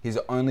Seb. He's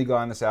the only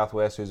guy in the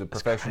Southwest who's a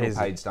professional crazy.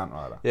 paid stunt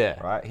rider. Yeah.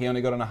 Right. He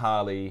only got on a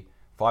Harley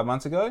 5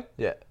 months ago.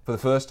 Yeah. For the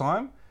first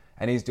time.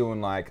 And he's doing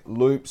like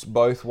loops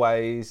both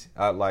ways.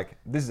 Like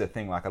this is a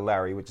thing, like a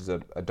Larry, which is a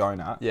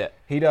donut. Yeah.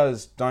 He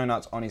does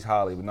donuts on his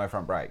Harley with no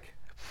front brake.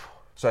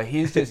 So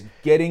he's just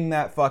getting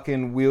that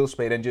fucking wheel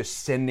speed and just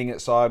sending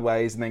it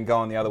sideways and then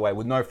going the other way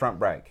with no front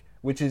brake,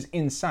 which is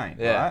insane,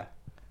 right?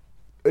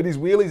 At his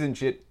wheelies and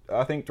shit,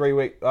 I think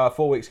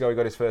 4 weeks ago he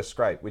got his first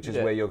scrape, which is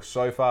where you're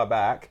so far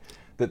back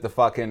that the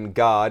fucking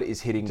guard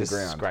is hitting Just the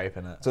ground.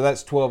 scraping it. So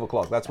that's 12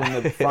 o'clock. That's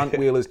when the front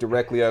wheel is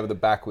directly over the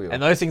back wheel.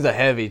 And those things are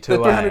heavy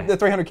too. They're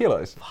 300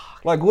 kilos.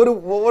 Like, what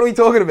are we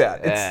talking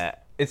about? Yeah.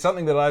 It's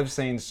something that I've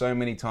seen so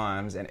many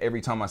times, and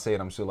every time I see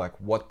it, I'm still like,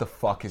 what the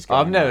fuck is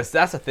going on? That's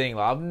the thing.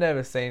 Like, I've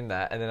never seen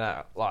that, and then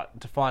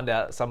to find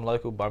out some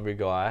local Bunbury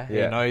guy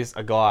who knows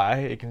a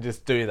guy who can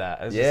just do that.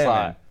 It's just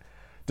like, man.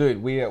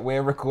 Dude, we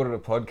recorded a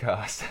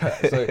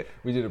podcast. So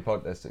we did a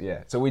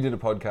podcast. So we did a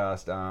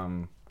podcast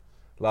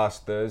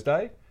last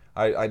Thursday.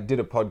 I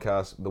did a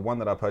podcast, the one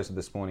that I posted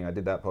this morning. I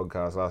did that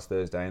podcast last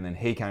Thursday, and then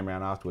he came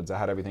around afterwards. I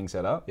had everything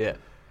set up. Yeah.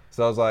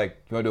 So I was like,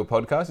 you want to do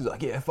a podcast? He's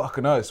like, yeah,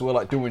 fucking no. So we're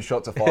like doing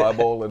shots of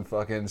Fireball and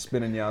fucking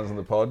spinning yarns on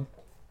the pod.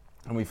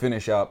 And we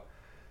finish up,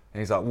 and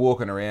he's like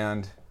walking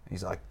around.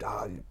 He's like,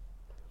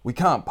 we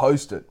can't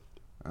post it.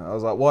 And I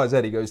was like, why is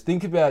that? He goes,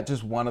 think about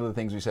just one of the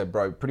things we said,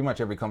 bro. Pretty much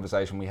every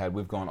conversation we had,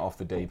 we've gone off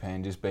the deep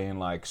end, just being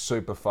like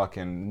super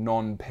fucking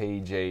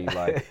non-PG.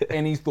 Like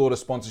any thought of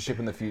sponsorship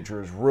in the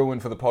future is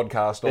ruined for the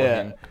podcast or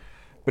him.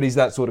 But he's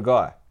that sort of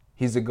guy.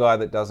 He's a guy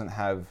that doesn't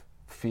have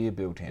fear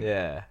built in.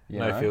 Yeah,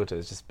 no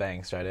filters, just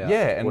bang straight out.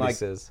 Yeah, and what like he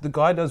says. the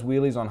guy does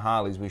wheelies on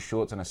Harleys with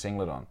shorts and a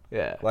singlet on.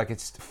 Yeah. Like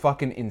it's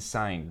fucking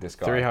insane, this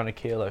guy. 300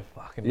 kilo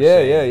fucking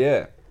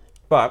Yeah.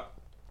 But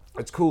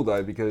it's cool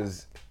though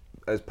because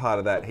as part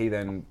of that, he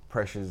then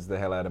pressures the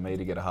hell out of me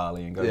to get a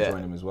Harley and go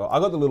join him as well. I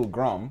got the little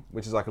Grom,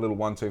 which is like a little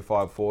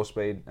 125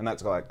 4-speed, and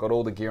that's like got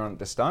all the gear on it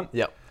to stunt.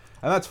 Yep.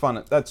 And that's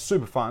fun. That's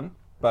super fun,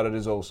 but it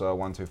is also a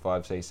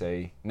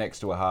 125cc next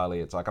to a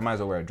Harley. It's like I may as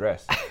well wear a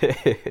dress.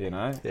 You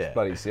know? Yeah. It's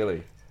bloody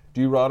silly.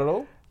 Do you ride at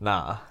all?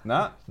 Nah.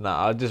 Nah?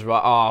 Nah, I just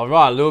ride. Oh, I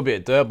ride a little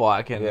bit dirt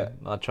bike, and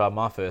I tried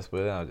my first,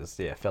 but then I just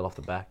fell off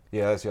the back.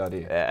 Yeah, that's the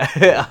idea.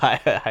 Yeah, I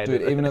hate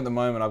Dude, it. even at the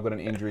moment, I've got an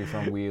injury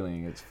from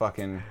wheeling. It's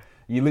fucking.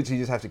 You literally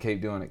just have to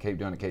keep doing it,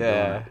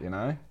 you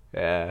know?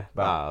 Yeah.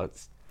 But, nah,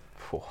 it's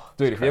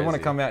dude, if you ever want to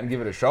crazy. come out and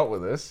give it a shot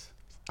with us,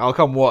 I'll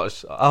come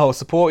watch. I'll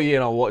support you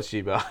and I'll watch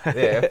you, but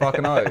yeah,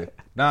 fucking oath.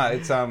 No,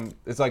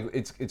 it's like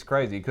it's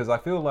crazy because I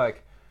feel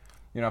like,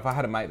 you know, if I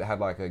had a mate that had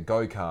like a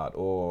go-kart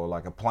or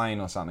like a plane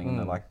or something, and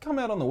they're like, come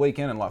out on the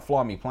weekend and like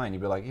fly me plane,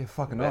 you'd be like, yeah,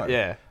 fucking oath.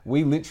 Yeah.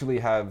 We literally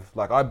have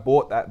like I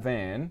bought that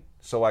van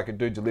so I could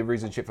do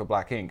deliveries and shit for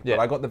Black Ink. Yeah.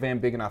 But I got the van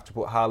big enough to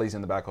put Harleys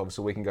in the back of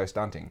so we can go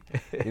stunting.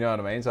 You know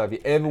what I mean? So if you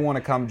ever want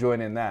to come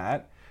join in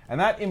that, and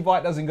that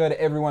invite doesn't go to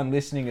everyone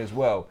listening as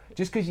well.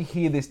 Just because you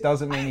hear this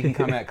doesn't mean you can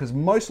come out, because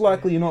most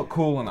likely you're not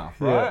cool enough,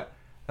 right?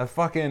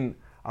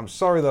 I'm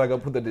sorry that I got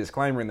to put the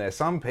disclaimer in there.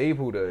 Some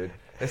people, dude,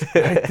 they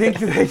think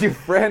they're your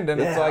friend, and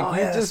it's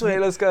like, sweet,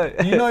 let's go.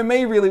 You know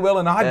me really well,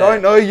 and I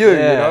don't know you,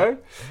 Yeah. you know?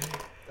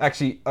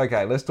 Actually,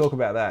 okay, let's talk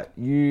about that.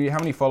 How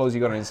many followers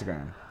you got on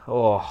Instagram?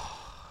 Oh,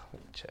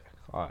 let me check.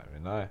 I don't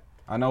even know.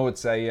 I know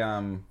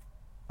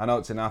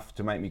it's enough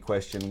to make me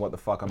question what the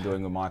fuck I'm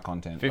doing with my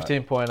content. but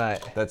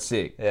 15.8. That's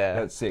sick. Yeah.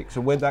 That's sick.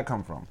 So where'd that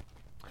come from?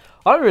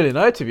 I don't really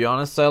know, to be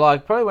honest. So,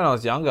 like, probably when I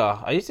was younger,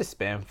 I used to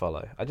spam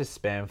follow. I just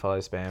spam follow,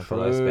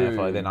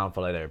 then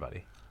unfollowed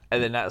everybody.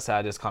 And then that's how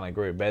I just kind of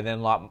grew. But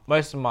then, like,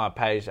 most of my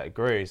page that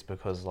grew is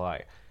because,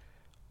 like,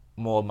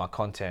 more of my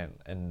content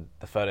and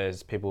the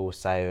photos, people will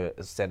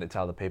send it to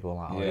other people,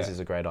 like, this is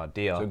a great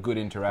idea. So good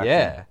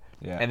interaction.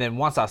 Yeah. And then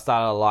once I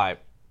started, like,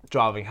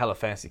 driving hella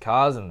fancy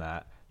cars and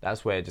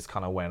that's where it just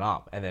kind of went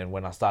up. And then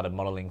when I started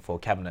modeling for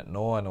Cabinet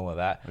Noir and all of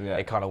that,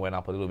 it kind of went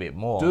up a little bit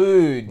more.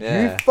 Dude,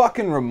 you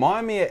fucking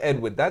remind me of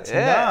Edward. That's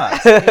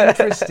nuts.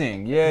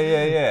 Interesting.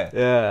 Yeah.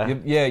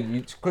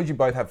 Because you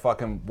both have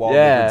fucking wild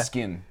good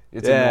skin.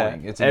 It's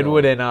annoying. It's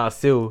Edward annoying. and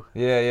Sil.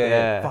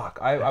 Yeah. Fuck.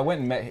 I went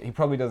and met, he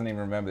probably doesn't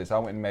even remember this. I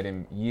went and met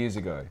him years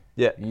ago.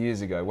 Yeah.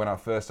 Years ago when I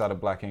first started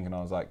Black Ink, and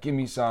I was like, give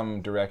me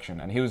some direction.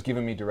 And he was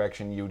giving me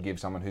direction you would give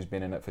someone who's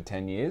been in it for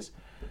 10 years.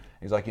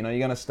 He's like, you know, you're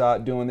going to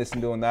start doing this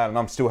and doing that, and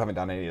I still haven't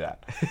done any of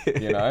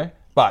that, you know?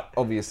 But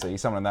obviously,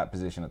 someone in that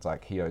position, it's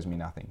like, he owes me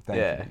nothing. Thank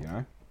you, you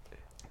know?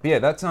 But yeah,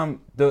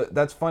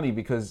 that's funny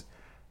because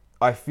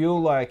I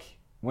feel like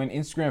when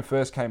Instagram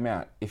first came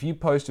out, if you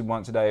posted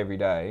once a day, every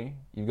day,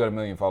 you've got 1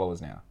 million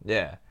followers now.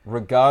 Yeah.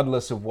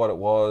 Regardless of what it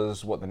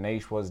was, what the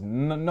niche was,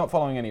 not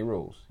following any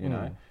rules, you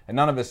know? And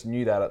none of us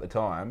knew that at the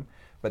time.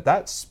 But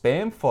that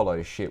spam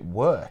follow shit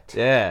worked.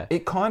 Yeah.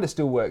 It kind of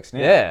still works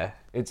now. Yeah.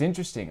 It's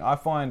interesting. I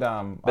find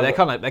but they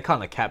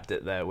kind of capped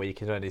it there, where you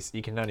can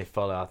only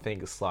follow. I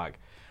think it's like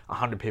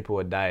 100 people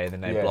a day, and then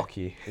they block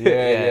you.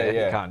 Yeah.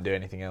 You can't do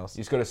anything else.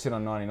 You just got to sit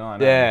on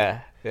 99. Yeah.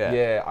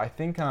 I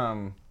think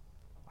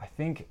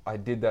I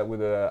did that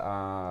with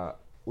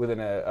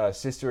a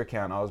sister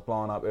account. I was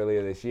blowing up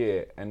earlier this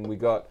year, and we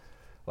got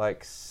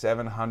like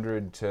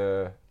 700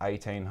 to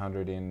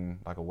 1800 in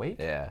like a week.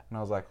 Yeah. And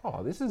I was like,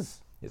 oh, this is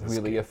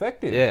really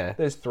effective. Yeah.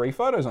 There's 3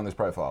 photos on this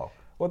profile.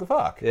 What the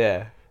fuck?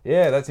 Yeah.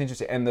 Yeah, that's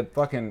interesting. And the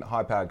fucking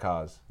high-powered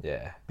cars.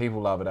 Yeah.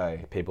 People love it, eh?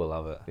 People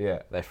love it.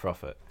 Yeah. They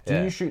froth it.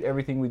 Do you shoot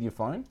everything with your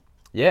phone?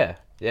 Yeah.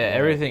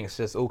 Everything's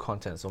just all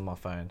content's on my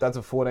phone. That's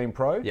a 14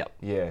 Pro? Yep.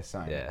 Yeah,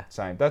 same. Yeah.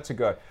 Same. That's a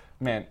go.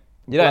 Man.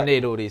 You don't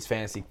need all these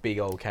fancy big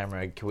old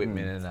camera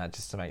equipment and that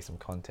just to make some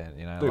content,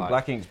 you know? Dude,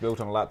 Black Ink's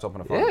built on a laptop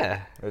and a phone.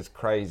 Yeah. It's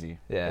crazy.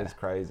 Yeah. It's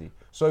crazy.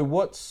 So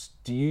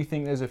do you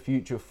think there's a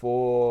future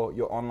for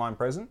your online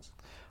presence?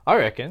 I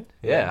reckon.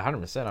 Yeah,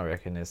 100% I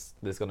reckon there's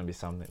going to be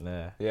something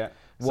there. Yeah.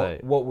 So,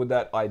 what would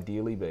that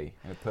ideally be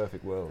in a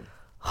perfect world?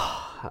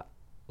 A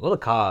lot of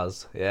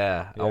cars,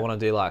 yeah. I want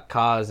to do like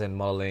cars and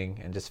modeling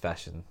and just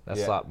fashion.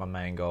 That's like my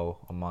main goal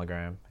on my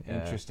gram. Yeah.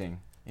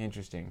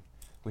 Interesting.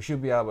 We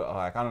should be able to,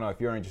 like, I don't know if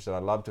you're interested,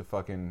 I'd love to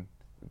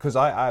because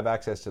I have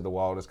access to the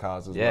wildest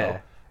cars as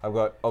well. I've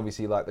got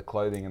obviously like the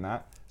clothing and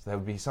that. So there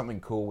would be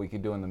something cool we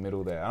could do in the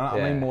middle there. I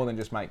mean more than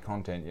just make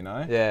content, you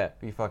know? Yeah.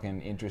 Be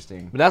fucking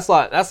interesting. But that's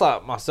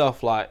like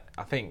myself, like,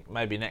 I think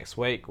maybe next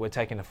week we're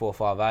taking the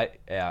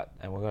 458 out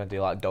and we're going to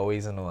do like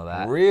doughies and all of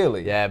that.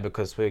 Really? Yeah,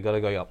 because we've got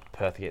to go up to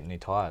Perth to get new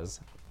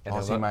tyres. And Oh,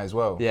 then so you we're- may as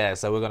well. Yeah,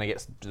 so we're gonna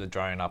get the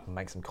drone up and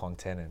make some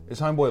content. And Is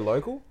Homeboy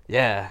local?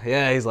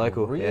 yeah, he's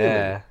local. Really?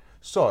 Yeah,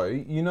 So,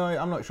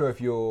 I'm not sure if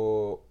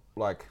you're,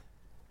 like,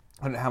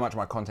 I don't know how much of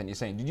my content you've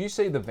seen. Did you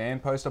see the van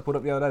post I put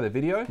up the other day, the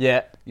video?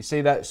 yeah. You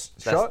see that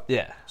shot?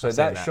 Yeah. So I've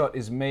seen that shot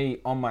is me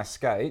on my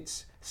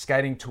skates,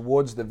 skating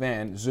towards the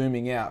van,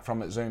 zooming out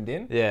from it zoomed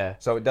in. Yeah.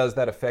 So it does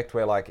that effect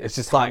where, like... It's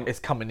just like, it's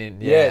coming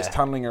in. Yeah, it's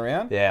tunneling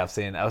around. Yeah, I've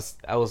seen it.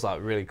 That was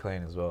like really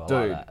clean as well. I like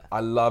Dude, that. I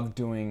love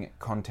doing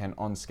content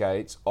on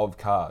skates of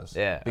cars.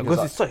 Yeah, because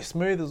it's so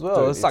smooth as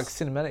well. Dude, it's like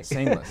cinematic.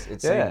 Seamless.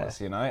 It's Yeah.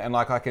 seamless, and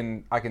like I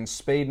can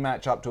speed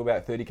match up to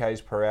about 30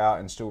 k's per hour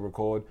and still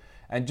record.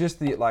 And just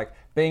the like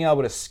being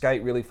able to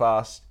skate really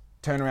fast,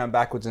 turn around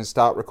backwards and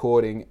start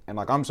recording, and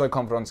like I'm so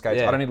confident on skates,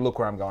 Yeah. I don't need to look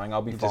where I'm going.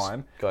 I'll be just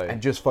fine. go.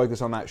 And just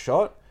focus on that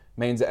shot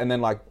means that, and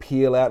then like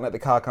peel out and let the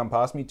car come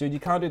past me, dude. You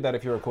can't do that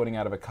if you're recording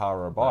out of a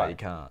car or a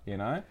bike. you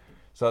can't.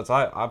 So it's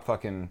like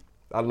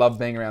I love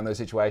being around those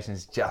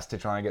situations just to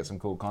try and get some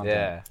cool content.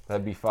 Yeah.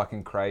 That'd be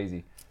fucking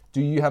crazy.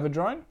 Do you have a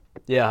drone?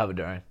 Yeah, I have a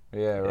drone.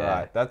 Yeah, right.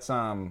 Yeah. That's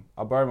I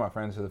borrowed my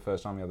friend's for the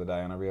first time the other day,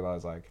 and I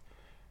realized like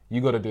you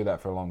got to do that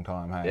for a long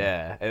time. Hey.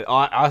 Yeah, and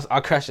I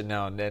crash it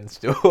now and then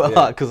still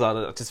because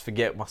I just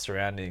forget my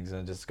surroundings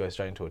and just go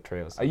straight into a tree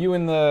or Are something. you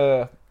in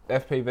the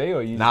FPV or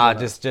are you? Nah,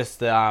 doing just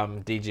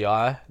the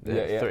DJI,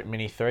 the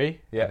Mini 3,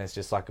 Yeah. and it's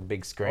just like a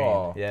big screen.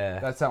 Oh, yeah,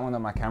 That's that one that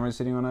my camera's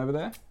sitting on over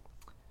there.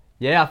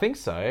 yeah, I think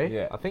so.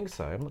 Yeah. I think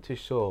so. I'm not too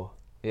sure.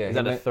 Yeah, Is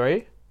that a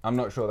 3? I'm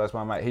not sure. That's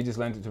my mate. He just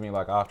lent it to me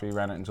like after he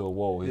ran it into a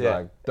wall. He's Yeah.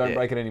 like, "Don't Yeah.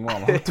 break it anymore."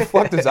 I'm like, "What the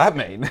fuck does that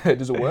mean?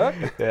 Does it work?"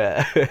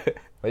 Yeah.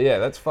 But yeah,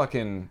 that's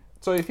fucking.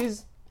 So if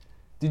he's,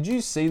 did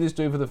you see this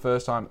dude for the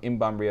first time in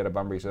Bunbury at a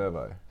Bunbury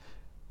servo?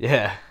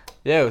 Yeah.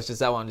 Yeah, it was just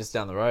that one just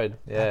down the road.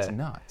 Yeah. That's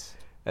nuts.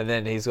 And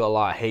then he's got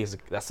like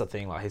that's the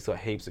thing, like he's got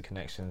heaps of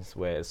connections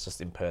where it's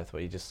just in Perth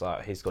where he just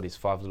like he's got his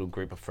 5 little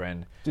group of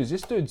friend. Dude, is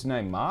this dude's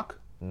name Mark?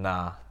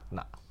 Nah,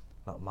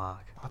 not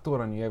Mark. I thought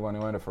I knew everyone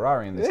who owned a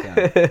Ferrari in this town.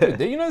 Dude,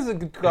 do you know there's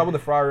a guy with a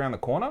Ferrari around the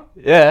corner?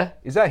 Yeah.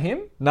 Is that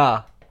him?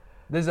 Nah.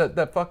 There's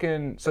that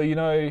fucking. So you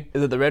know.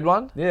 Is it the red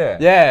one? Yeah.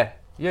 Yeah.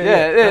 Yeah,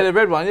 Yeah, yeah. the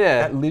red one,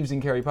 yeah. That lives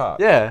in Kerry Park.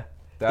 Yeah.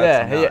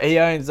 That's nuts. He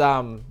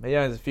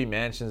owns a few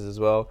mansions as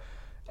well.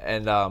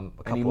 And a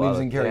couple he lives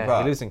other- in Kerry yeah,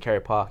 Park? He lives in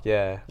Kerry Park,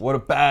 yeah. What a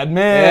bad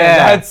man.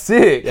 Yeah. That's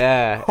sick.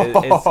 Yeah,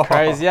 it's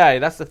crazy. Yeah,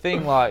 that's the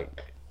thing.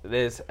 Like,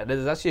 there's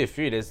actually a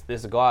few.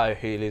 There's a guy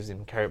who lives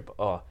in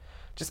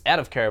just out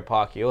of Kerry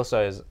Park. He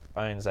also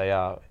owns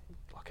a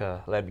like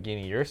a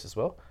Lamborghini Urus as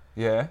well.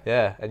 Yeah.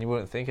 Yeah, and you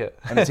wouldn't think it.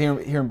 And it's here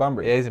in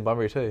Bunbury. Yeah, he's in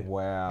Bunbury too.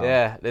 Wow.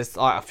 Yeah, there's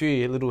like a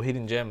few little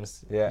hidden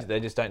gems. Yeah. They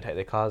just don't take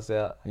their cars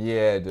out.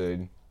 Yeah,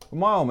 dude.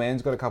 My old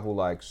man's got a couple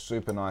like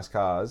super nice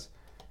cars,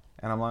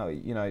 and I'm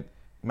like,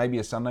 maybe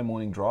a Sunday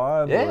morning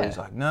drive. Yeah. Or he's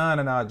like, no,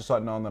 just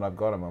like knowing that I've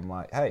got him. I'm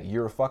like, hey,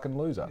 you're a fucking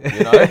loser.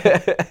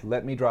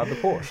 Let me drive the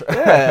Porsche.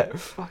 Yeah,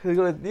 fuck, you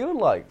gotta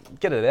like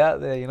get it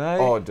out there, you know.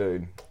 Oh,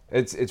 dude.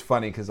 It's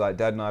funny because like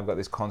Dad and I have got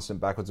this constant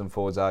backwards and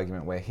forwards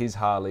argument where his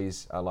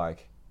Harleys are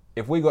like,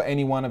 if we got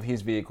any one of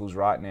his vehicles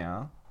right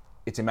now,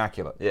 it's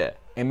immaculate. Yeah.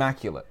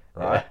 Immaculate,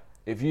 right? Yeah.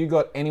 If you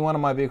got any one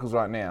of my vehicles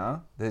right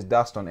now, there's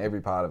dust on every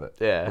part of it.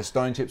 Yeah. There's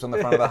stone chips on the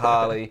front of the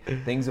Harley.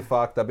 Things are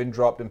fucked. They've been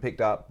dropped and picked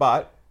up.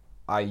 But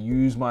I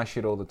use my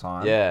shit all the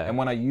time. Yeah. And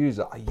when I use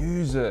it, I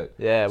use it.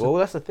 Yeah, well,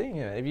 that's the thing.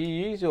 If you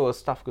use your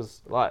stuff,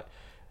 because like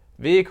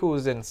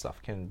vehicles and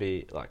stuff can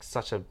be like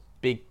such a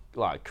big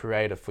like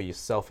creator for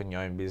yourself and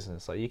your own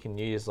business. Like you can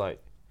use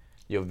like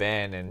your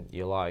van and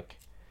you're like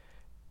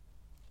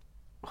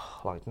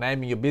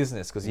naming your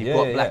business because you've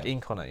got black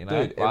ink on it. You know,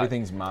 Dude, like,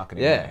 everything's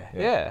marketing.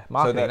 Yeah,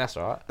 marketing. So that's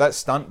right. That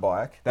stunt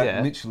bike, that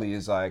Yeah. literally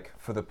is like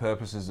for the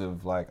purposes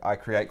of like I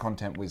create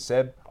content with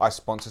Seb. I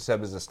sponsor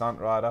Seb as a stunt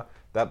rider.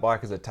 That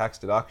bike is a tax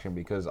deduction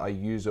because I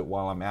use it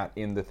while I'm out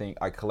in the thing.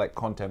 I collect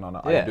content on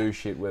it. Yeah. I do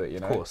shit with it.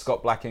 course. It's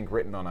got black ink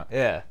written on it.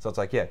 Yeah. So it's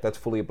like, yeah, that's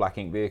fully a black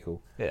ink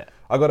vehicle. Yeah.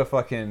 I got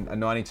a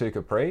 92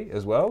 Capri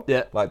as well.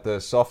 Yeah. Like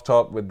the soft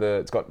top with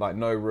it's got like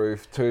no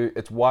roof.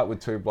 It's white with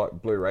 2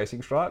 blue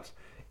racing stripes.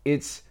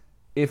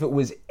 If it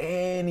was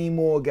any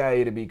more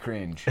gay, to be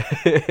cringe.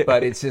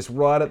 But it's just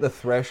right at the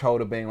threshold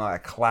of being like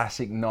a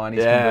classic 90s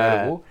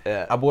convertible.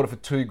 Yeah. I bought it for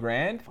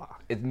 $2,000.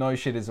 It no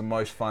shit is the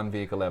most fun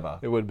vehicle ever.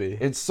 It would be.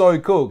 It's so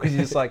cool because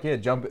you're just like, yeah,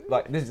 jump it.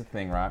 Like, this is the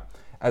thing, right?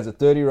 As a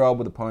 30-year-old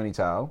with a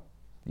ponytail,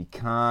 you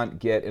can't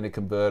get in a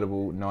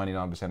convertible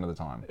 99% of the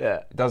time. Yeah.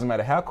 It doesn't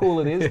matter how cool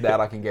it is, that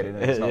I can get in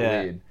it. It's not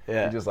Yeah. weird.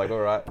 Yeah. You're just like, all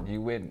right,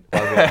 you win.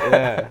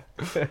 Yeah.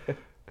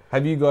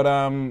 Have you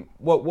got,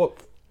 what,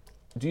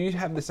 do you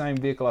have the same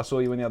vehicle I saw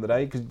you in the other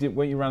day? Because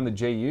weren't you running the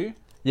GU?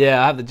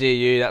 Yeah, I have the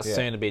GU. That's Yeah.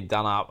 soon to be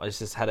done up. I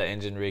just had an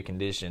engine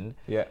recondition.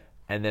 Yeah.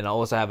 And then I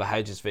also have a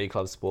HSV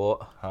Club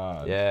Sport.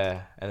 Hard.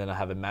 Yeah. And then I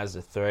have a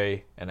Mazda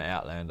 3 and an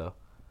Outlander.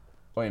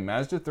 Wait,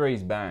 Mazda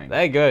 3's bang.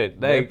 They're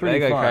good. They're They pretty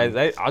go fun.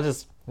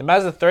 crazy. The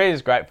Mazda 3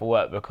 is great for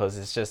work because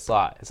it's just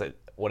like, it's a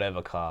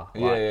whatever car.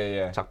 Like,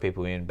 Yeah. Chuck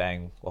people in,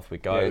 bang, off we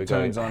go. Yeah, it we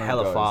go turns on and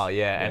hella goes. far,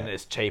 yeah, and Yeah.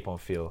 it's cheap on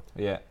fuel.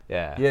 Yeah.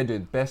 Yeah. Yeah,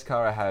 dude, best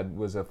car I had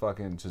was a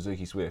fucking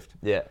Suzuki Swift.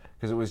 Yeah.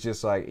 Because it was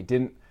just like,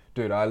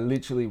 Dude, I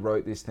literally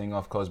wrote this thing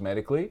off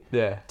cosmetically,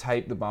 Yeah.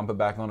 taped the bumper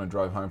back on and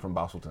drove home from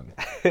Bustleton.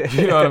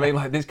 You know what I mean?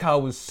 Like, this car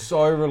was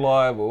so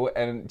reliable,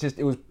 and just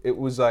it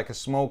was like a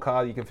small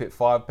car you can fit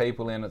 5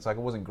 people in. It's like,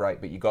 it wasn't great,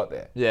 but you got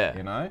there. Yeah.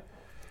 You know?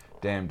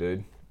 Damn,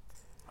 dude.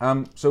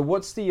 So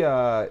what's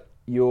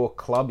your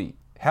clubby?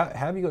 How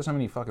have you got so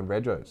many fucking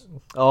retros?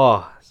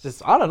 Oh, it's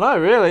just, I don't know,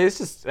 really. It's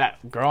just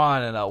that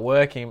grind and that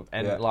working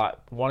and Yeah. like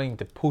wanting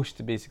to push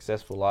to be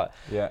successful. Like,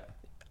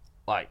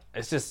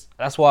 it's just,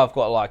 that's why I've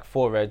got like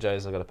 4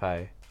 regos I've got to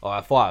pay. Or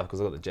 5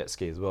 because I've got the jet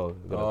ski as well.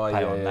 I've got to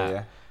pay on that.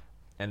 Yeah.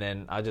 And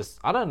then I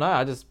don't know.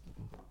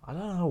 I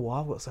don't know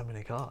why I've got so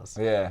many cars.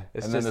 Yeah.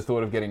 It's And then just- the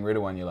thought of getting rid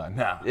of one, you're like,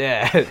 nah.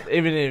 Yeah,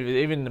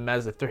 even the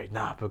Mazda 3,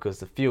 nah, because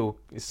the fuel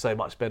is so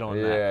much better on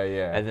that. Yeah,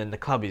 yeah. And then the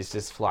club is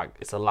just like,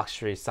 it's a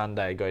luxury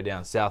Sunday, go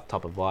down south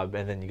type of vibe.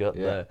 And then you got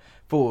Yeah. the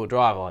full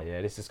drive. Oh,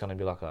 yeah, this is going to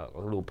be like a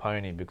little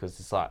pony because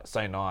it's like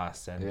so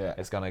nice. And Yeah.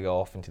 it's going to go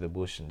off into the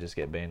bush and just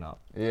get beaten up.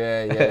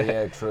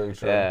 Yeah, true.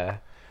 Yeah,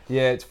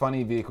 Yeah, it's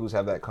funny vehicles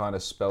have that kind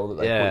of spell that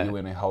they Yeah. put you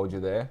in and hold you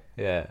there.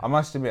 yeah. I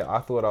must admit, I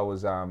thought I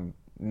was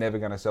never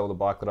going to sell the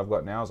bike that I've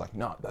got now. I was like,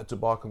 no, that's a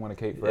bike I want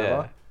to keep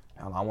forever.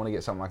 And I want to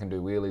get something I can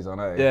do wheelies on,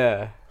 eh?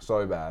 Yeah.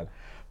 So bad.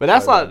 But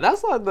that's So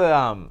like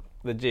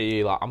the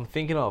GE. Like, I'm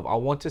thinking of, I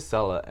want to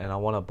sell it and I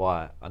want to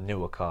buy a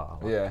newer car.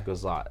 Like, Yeah.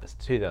 Because like it's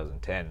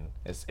 2010.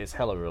 It's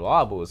hella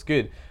reliable. It's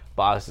good.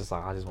 But I was just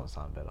like, I just want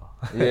something better.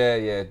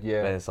 Yeah.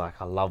 But it's like,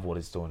 I love what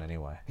it's doing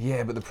anyway.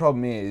 Yeah, but the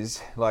problem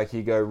is, like,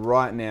 you go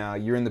right now,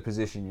 you're in the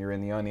position, you're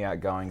in the only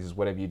outgoings is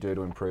whatever you do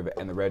to improve it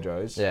and the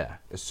regos. Yeah.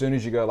 As soon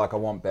as you go, like, I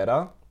want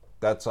better,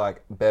 that's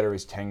like, better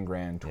is 10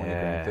 grand, 20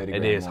 Yeah, grand, 30 it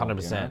grand. is, more,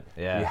 100%, You know?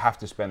 yeah. You have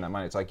to spend that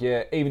money. It's like,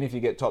 yeah, even if you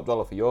get top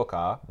dollar for your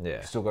car, Yeah.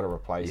 you still got to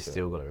replace You it.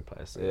 still got to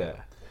replace it. Yeah.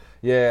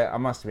 Yeah, I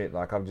must admit,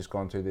 like, I've just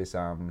gone through this,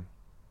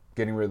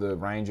 getting rid of the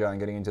Ranger and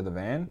getting into the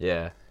van.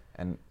 Yeah.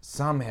 And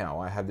somehow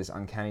I have this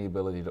uncanny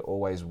ability to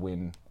always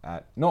win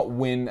at, not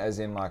win as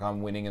in like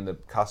I'm winning and the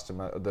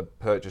customer, the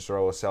purchaser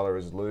or seller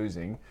is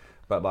losing,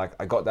 but like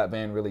I got that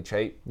van really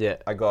cheap. Yeah.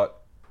 I got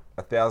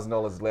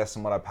 $1,000 less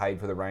than what I paid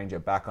for the Ranger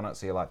back on it.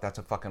 So you're like, that's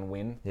a fucking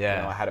win. Yeah.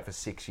 You know, I had it for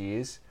 6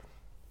 years.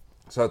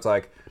 So it's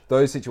like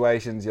those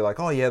situations you're like,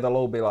 oh yeah, they'll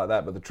all be like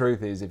that. But the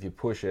truth is if you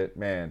push it,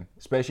 man,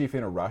 especially if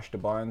you're in a rush to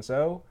buy and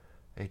sell,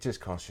 it just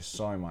costs you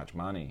so much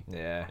money.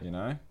 Yeah. You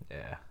know?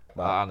 Yeah.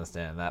 But- I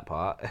understand that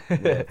part.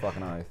 Yeah,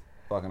 fucking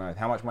oath.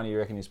 How much money do you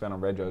reckon you spent on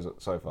regos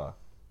so far,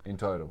 in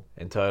total?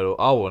 In total,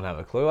 I wouldn't have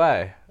a clue,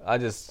 eh? I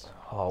just,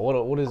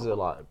 what is it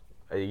like?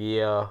 A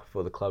year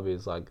for the club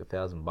is like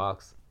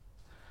 $1,000.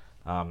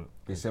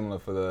 Be similar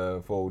for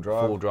the four-wheel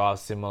drive. Full drive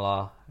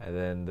similar, and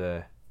then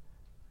the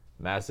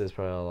Mazda's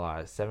probably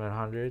like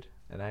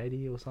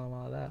 780 or something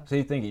like that. So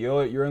you think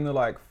you're in the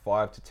like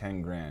 5 to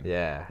 10 grand?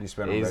 Yeah, You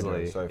spent on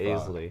easily, regos so far.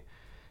 easily.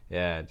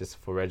 Yeah, just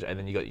for reg, and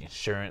then you got your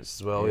insurance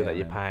as well Yeah, that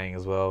you're man. paying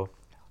as well.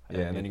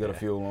 Yeah, and then you got to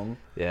fuel them.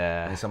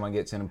 Yeah, And someone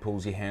gets in and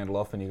pulls your handle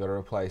off, and you got to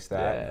replace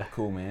that. Yeah.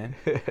 Cool, man.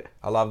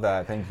 I love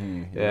that. Thank you.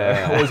 You Yeah.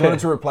 know, I always wanted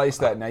to replace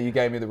that. Now you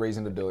gave me the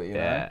reason to do it. You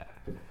yeah.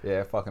 know?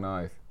 Yeah. Fucking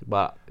oath.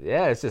 But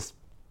yeah, it's just,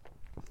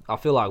 I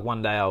feel like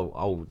one day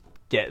I'll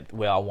get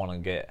where I want to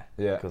get.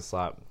 Yeah. Because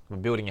like we're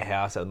building a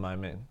house at the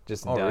moment,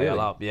 just in Oh, Daliel really?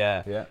 up.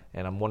 Yeah. Yeah.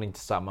 And I'm wanting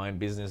to start my own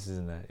businesses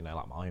in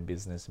like my own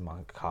business in my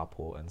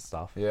carport and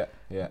stuff. Yeah.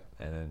 Yeah.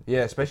 And then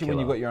Yeah. Especially when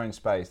you've got your own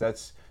space.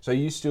 So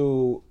you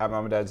still at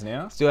mum and dad's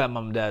now? still at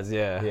mum and dad's.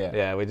 Yeah. Yeah.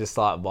 Yeah. We just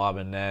like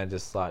vibing there,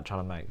 just like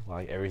trying to make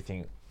like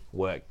everything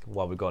work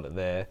while we got it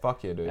there.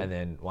 Fuck yeah, dude. And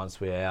then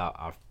once we're out,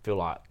 I feel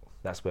like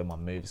that's where my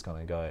move is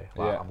gonna go.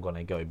 Like Yeah. I'm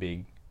gonna go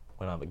big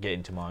when I get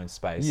into my own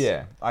space.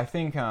 Yeah, I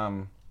think,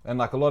 and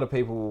like a lot of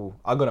people,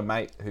 I got a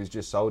mate who's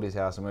just sold his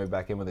house and moved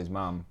back in with his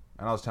mum,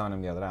 and I was telling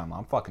him the other day,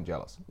 I'm fucking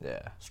jealous. Yeah.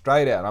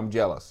 Straight out, I'm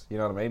jealous. You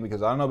know what I mean?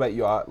 Because I don't know about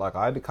you, I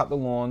had to cut the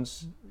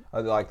lawns.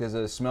 Like, there's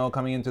a smell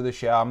coming into the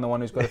shower. I'm the one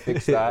who's got to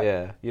fix that.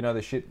 Yeah. You know,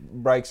 the shit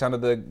breaks under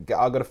I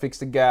got to fix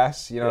the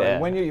gas. You know, Yeah.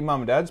 when you're at your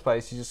mum and dad's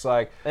place, you're just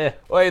like, Yeah.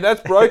 "Wait,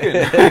 that's broken."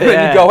 And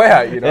Yeah. you go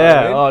out. You know Yeah.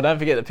 what I mean? Oh, don't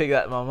forget to pick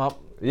that mum up.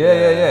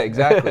 Yeah,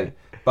 exactly.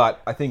 But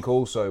I think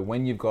also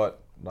when you've got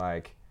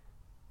like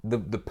the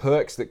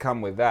perks that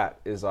come with that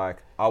is like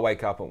I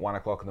wake up at 1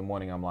 o'clock in the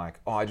morning. I'm like,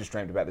 oh, I just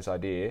dreamt about this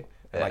idea.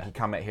 And like Yeah. you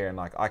come out here and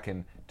like I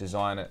can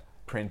design it,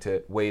 print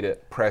it, weed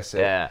it, press it,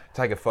 Yeah.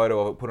 take a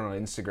photo of it, put it on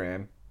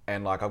Instagram,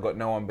 and like I've got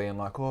no one being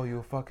like, oh,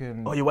 you're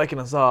fucking. Oh, you're waking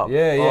us up.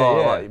 Yeah, oh,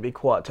 yeah. Like, be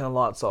quiet, turn the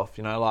lights off.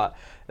 You know, like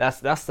that's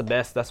the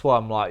best. That's why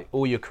I'm like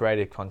all your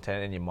creative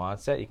content and your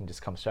mindset. You can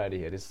just come straight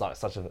here. It's like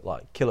such a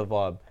like killer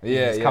vibe. You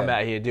Yeah, just come yeah.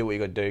 out here, do what you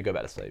got to do, go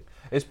back to sleep.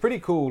 It's pretty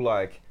cool,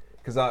 like,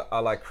 because I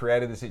like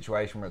created the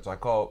situation where it's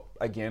like, oh,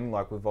 again,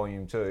 like with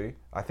Volume 2,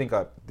 I think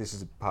this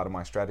is part of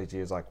my strategy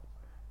is like,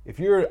 if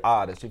you're an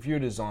artist, if you're a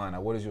designer,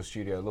 what does your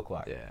studio look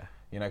like? Yeah.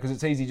 You know, because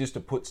it's easy just to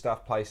put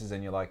stuff places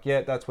and you're like,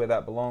 yeah, that's where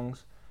that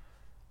belongs.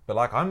 But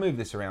like, I move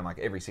this around like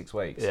every 6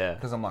 weeks. Yeah.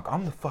 Because I'm like,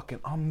 I'm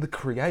the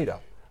creator,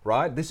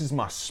 right? This is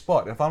my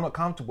spot. If I'm not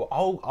comfortable,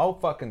 I'll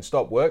fucking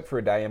stop work for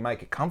a day and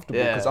make it comfortable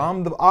Yeah. because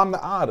I'm the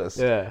artist.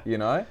 Yeah. You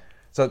know?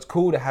 So it's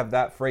cool to have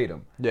that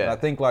freedom. Yeah. And I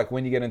think like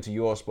when you get into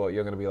your sport,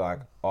 you're going to be like,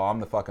 oh, I'm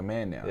the fucking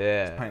man now.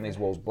 Yeah. Let's paint these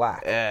walls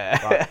black.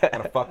 Yeah. Right, I'm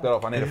going to fuck that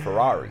off. I need a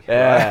Ferrari.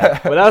 Yeah,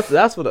 Right? but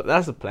that's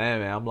the plan,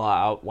 man. I'm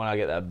like, when I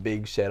get that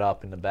big shed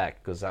up in the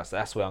back, because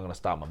that's where I'm gonna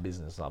start my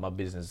business. Like my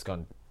business is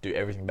gonna do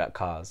everything about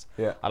cars.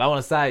 Yeah. I don't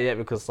want to say it yet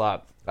because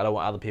like I don't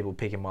want other people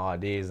picking my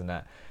ideas and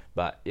that.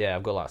 But yeah,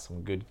 I've got like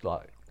some good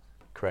like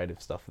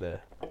creative stuff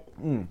there.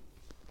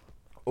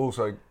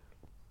 Also,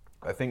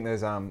 I think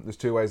there's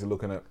two ways of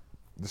looking at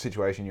the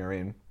situation you're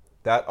in.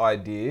 That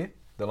idea,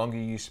 the longer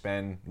you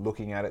spend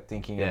looking at it,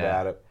 thinking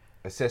about it,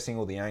 assessing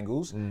all the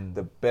angles,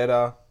 the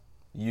better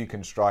you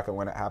can strike it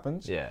when it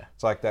happens. Yeah.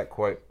 It's like that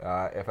quote,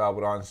 if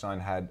Albert Einstein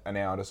had an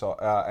hour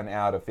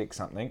to fix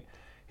something,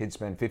 he'd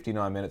spend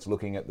 59 minutes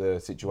looking at the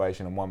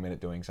situation and 1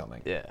 minute doing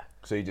something. Yeah.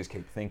 So you just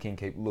keep thinking,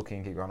 keep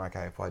looking, keep going,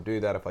 okay, if I do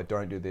that, if I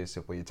don't do this,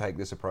 if we take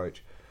this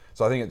approach.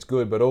 So I think it's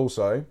good, but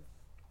also,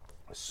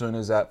 as soon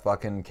as that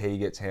fucking key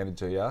gets handed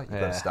to you, you got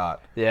to start.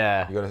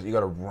 Yeah. You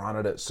got to run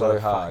at it so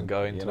hard.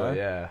 Go into it.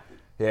 Yeah.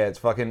 Yeah, it's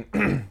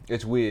fucking,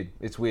 it's weird.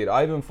 It's weird.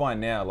 I even find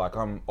now, like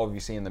I'm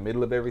obviously in the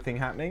middle of everything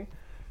happening.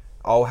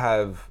 I'll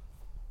have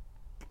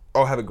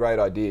a great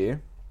idea,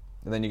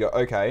 and then you go,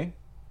 okay,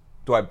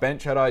 do I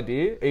bench that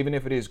idea, even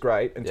if it is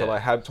great, until I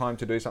have time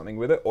to do something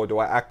with it, or do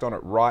I act on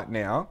it right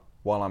now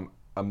while I'm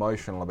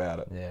emotional about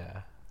it?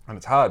 Yeah. And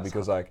it's hard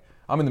because like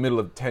I'm in the middle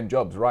of 10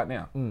 jobs right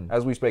now.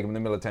 As we speak, I'm in the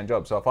middle of 10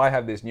 jobs. So if I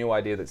have this new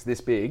idea that's this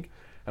big,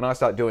 and I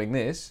start doing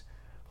this,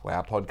 well,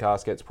 our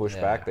podcast gets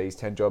pushed back, these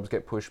 10 jobs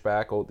get pushed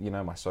back, or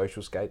my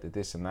social skate,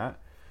 this and that.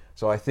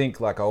 So I think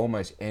like I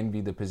almost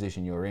envy the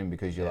position you're in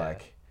because you're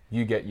like,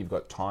 you've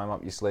got time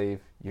up your sleeve,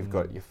 you've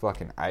got your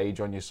fucking age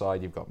on your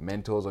side, you've got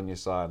mentors on your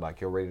side,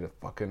 like you're ready to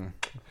fucking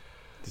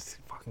Just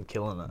fucking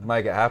killing it.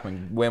 make it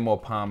happen. Wear more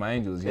Palm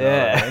Angels, you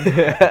know what I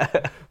mean?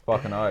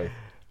 Fucking oath.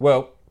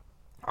 Well,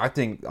 I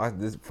think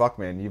fuck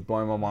man, you've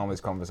blown my mind with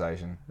this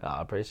conversation. Oh,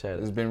 I appreciate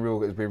it. It's been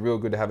real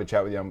good to have a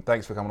chat with you.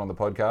 Thanks for coming on the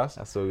podcast.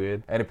 That's all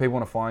good. And if people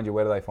want to find you,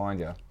 where do they find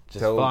you? Just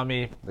Tell find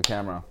me. the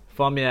camera.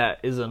 Find me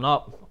at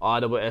isanopp,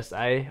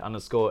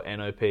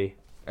 ISSA_NOP.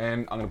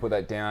 And I'm going to put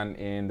that down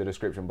in the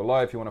description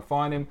below if you want to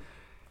find him.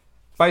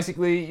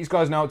 Basically, you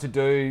guys know what to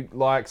do.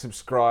 Like,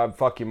 subscribe,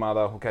 fuck your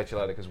mother. We'll catch you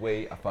later because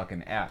we are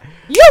fucking out.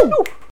 You!